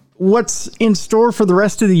to what's in store for the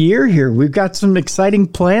rest of the year here. We've got some exciting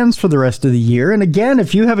plans for the rest of the year, and again,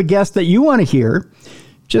 if you have a guest that you want to hear,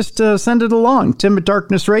 just send it along,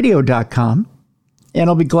 tim@darknessradio.com, and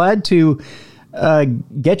I'll be glad to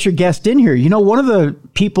get your guest in here. You know, one of the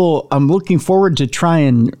people I'm looking forward to try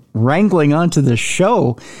and wrangling onto the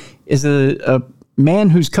show is a man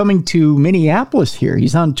who's coming to Minneapolis here.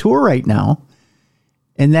 He's on tour right now,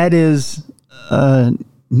 and that is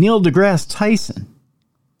Neil deGrasse Tyson.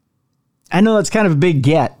 I know that's kind of a big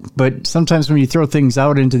get, but sometimes when you throw things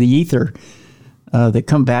out into the ether, they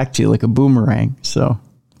come back to you like a boomerang. So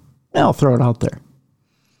I'll throw it out there.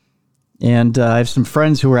 And I have some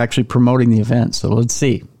friends who are actually promoting the event. So let's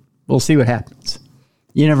see. We'll see what happens.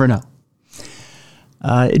 You never know.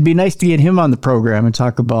 It'd be nice to get him on the program and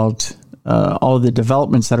talk about all of the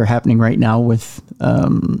developments that are happening right now with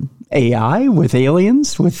AI, with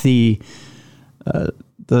aliens, with the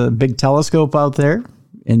big telescope out there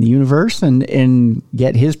in the universe, and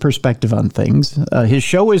get his perspective on things. His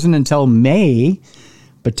show isn't until May,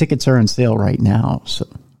 but tickets are on sale right now. So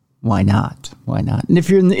why not? Why not? And if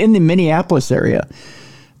you're in the Minneapolis area,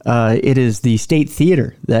 it is the State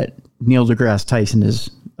Theater that Neil deGrasse Tyson is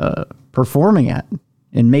performing at.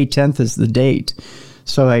 And May 10th is the date.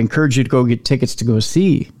 So I encourage you to go get tickets to go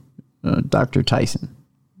see Dr. Tyson.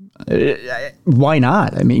 Why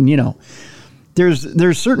not? I mean,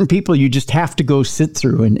 there's certain people you just have to go sit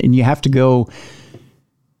through and you have to go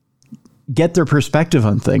get their perspective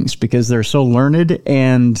on things because they're so learned,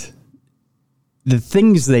 and the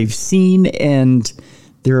things they've seen and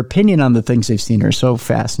their opinion on the things they've seen are so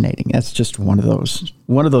fascinating. That's just one of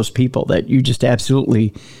those people that you just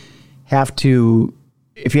absolutely have to,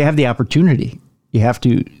 if you have the opportunity, you have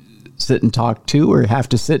to sit and talk to, or have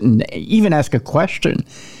to sit and even ask a question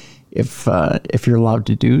if you're allowed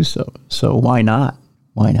to do so. So why not?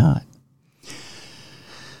 Why not?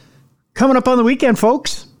 Coming up on the weekend,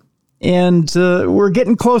 folks. And we're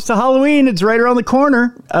getting close to Halloween. It's right around the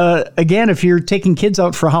corner. Again, if you're taking kids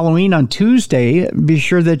out for Halloween on Tuesday, be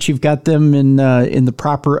sure that you've got them in the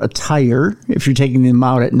proper attire. If you're taking them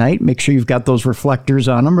out at night, make sure you've got those reflectors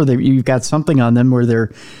on them, or you've got something on them where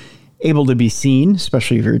they're able to be seen,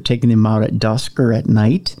 especially if you're taking them out at dusk or at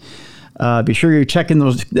night. Be sure you're checking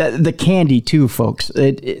the candy too, folks.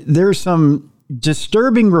 There's some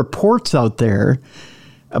disturbing reports out there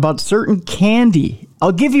about certain candy.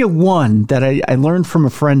 I'll give you one that I learned from a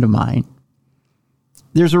friend of mine.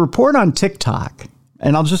 There's a report on TikTok,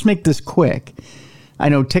 and I'll just make this quick. I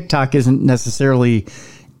know TikTok isn't necessarily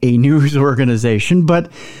a news organization,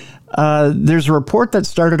 but there's a report that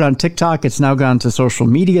started on TikTok. It's now gone to social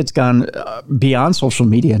media. It's gone beyond social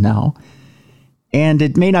media now. And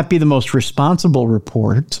it may not be the most responsible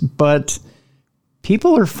report, but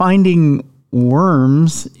people are finding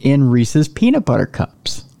worms in Reese's peanut butter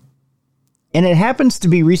cups. And it happens to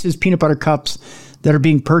be Reese's peanut butter cups that are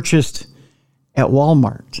being purchased at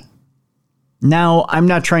Walmart. Now, I'm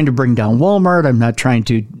not trying to bring down Walmart. I'm not trying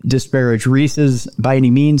to disparage Reese's by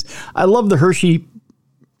any means. I love the Hershey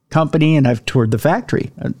company, and I've toured the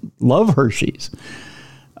factory. I love Hershey's.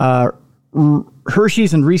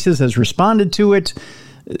 Hershey's and Reese's has responded to it.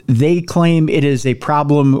 They claim it is a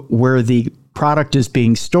problem where the product is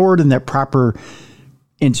being stored and that proper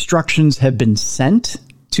instructions have been sent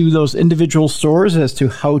to those individual stores as to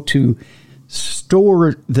how to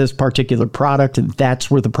store this particular product. And that's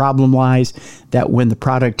where the problem lies, that when the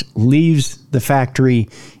product leaves the factory,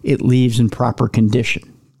 it leaves in proper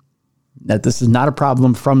condition. That this is not a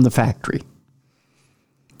problem from the factory.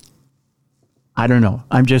 I don't know.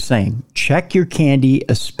 I'm just saying, check your candy,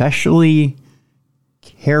 especially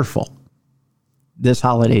careful this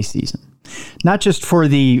holiday season. Not just for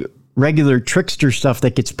the regular trickster stuff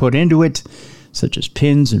that gets put into it, such as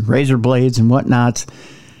pins and razor blades and whatnot,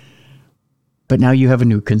 but now you have a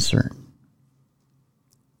new concern.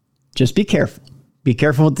 Just be careful. Be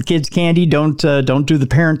careful with the kids' candy. Don't do the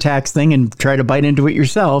parent tax thing and try to bite into it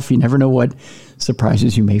yourself. You never know what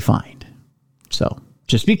surprises you may find. So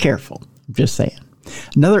just be careful. I'm just saying.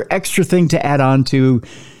 Another extra thing to add on to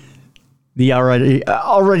the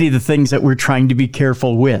already the things that we're trying to be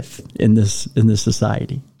careful with in this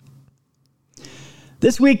society.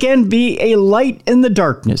 This weekend, be a light in the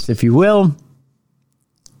darkness, if you will.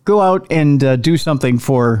 Go out and do something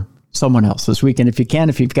for someone else this weekend if you can,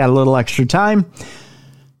 if you've got a little extra time.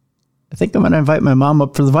 I think I'm going to invite my mom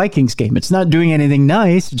up for the Vikings game. It's not doing anything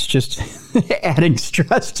nice. It's just adding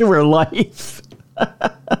stress to her life.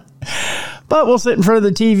 But we'll sit in front of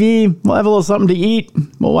the TV. We'll have a little something to eat.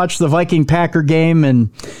 We'll watch the Viking-Packer game, and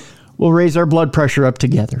we'll raise our blood pressure up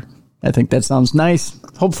together. I think that sounds nice.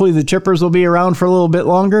 Hopefully the Chippers will be around for a little bit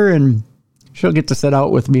longer, and she'll get to sit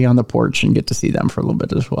out with me on the porch and get to see them for a little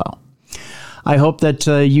bit as well. I hope that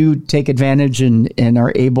you take advantage and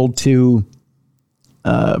are able to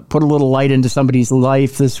put a little light into somebody's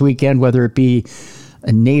life this weekend, whether it be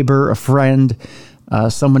a neighbor, a friend,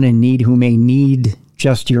 someone in need who may need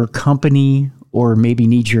just your company or maybe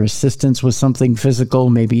needs your assistance with something physical,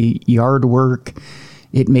 maybe yard work.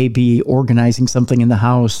 It may be organizing something in the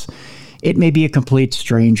house. It may be a complete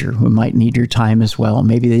stranger who might need your time as well.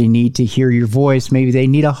 Maybe they need to hear your voice. Maybe they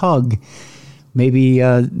need a hug. Maybe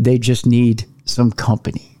they just need some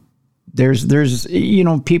company. There's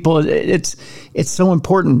people, it's so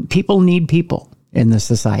important. People need people in this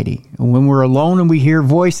society. And when we're alone and we hear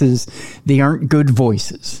voices, they aren't good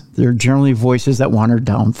voices. They're generally voices that want our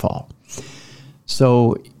downfall.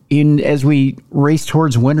 So as we race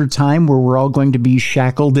towards wintertime where we're all going to be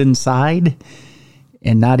shackled inside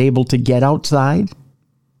and not able to get outside,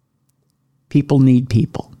 people need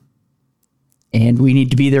people. And we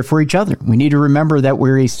need to be there for each other. We need to remember that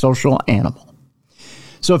we're a social animal.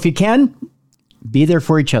 So if you can, be there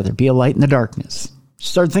for each other. Be a light in the darkness.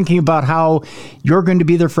 Start thinking about how you're going to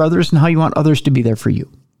be there for others and how you want others to be there for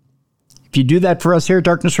you. If you do that for us here at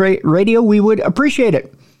Darkness Radio, we would appreciate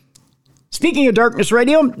it. Speaking of Darkness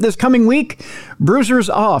Radio, this coming week, Bruiser's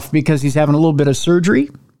off because he's having a little bit of surgery.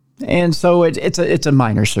 And so it's a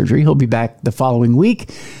minor surgery. He'll be back the following week.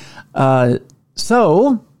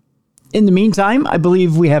 So in the meantime, I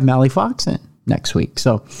believe we have Mally Fox in next week.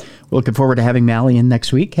 So we're looking forward to having Mally in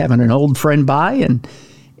next week, having an old friend by,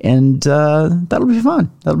 and that'll be fun.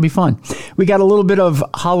 That'll be fun. We got a little bit of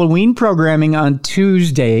Halloween programming on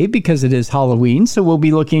Tuesday because it is Halloween. So we'll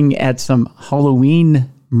be looking at some Halloween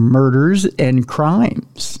murders and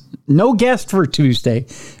crimes. No guest for Tuesday.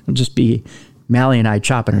 It'll just be Mally and I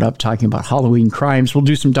chopping it up, talking about Halloween crimes. We'll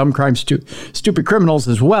do some dumb crimes to stupid criminals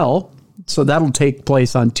as well. So that'll take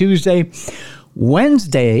place on Tuesday.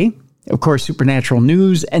 Wednesday, of course, supernatural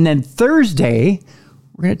news. And then Thursday,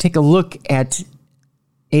 we're going to take a look at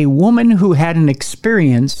a woman who had an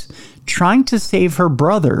experience trying to save her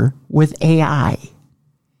brother with AI.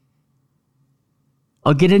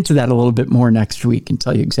 I'll get into that a little bit more next week and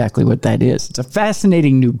tell you exactly what that is. It's a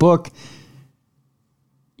fascinating new book.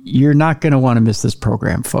 You're not going to want to miss this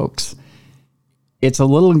program, folks. It's a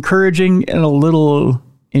little encouraging and a little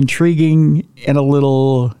intriguing and a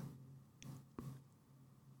little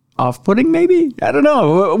off-putting, maybe? I don't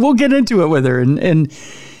know. We'll get into it with her and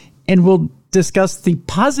we'll discuss the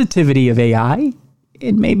positivity of AI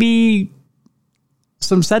and maybe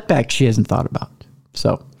some setbacks she hasn't thought about.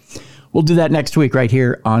 So we'll do that next week right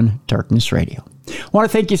here on Darkness Radio. I want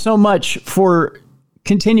to thank you so much for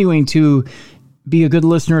continuing to be a good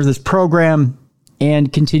listener of this program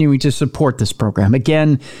and continuing to support this program.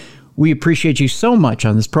 Again, we appreciate you so much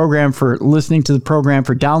on this program for listening to the program,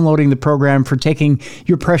 for downloading the program, for taking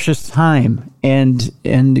your precious time and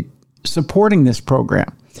supporting this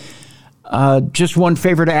program. Just one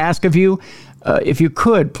favor to ask of you. If you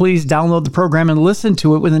could, please download the program and listen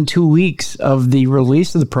to it within 2 weeks of the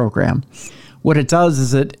release of the program. What it does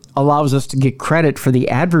is it allows us to get credit for the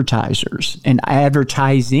advertisers and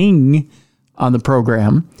advertising on the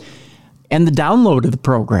program and the download of the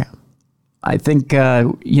program. I think,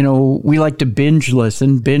 we like to binge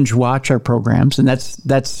watch our programs, and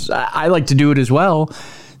I like to do it as well.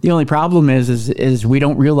 The only problem is we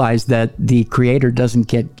don't realize that the creator doesn't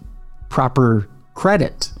get proper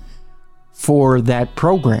credit for that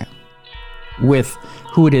program with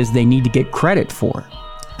who it is they need to get credit for.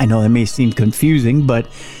 I know that may seem confusing, but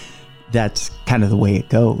that's kind of the way it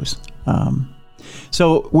goes.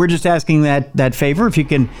 So we're just asking that favor. If you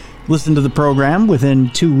can listen to the program within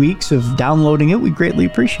 2 weeks of downloading it, we greatly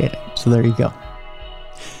appreciate it. So there you go.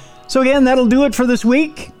 So again, that'll do it for this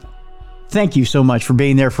week. Thank you so much for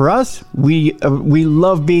being there for us. We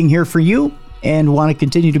love being here for you and want to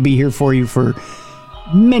continue to be here for you for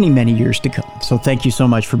many, many years to come. So thank you so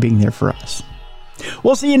much for being there for us.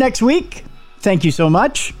 We'll see you next week. Thank you so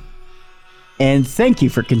much. And thank you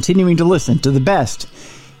for continuing to listen to the best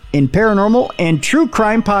in paranormal and true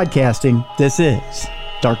crime podcasting. This is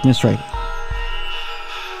Darkness Radio.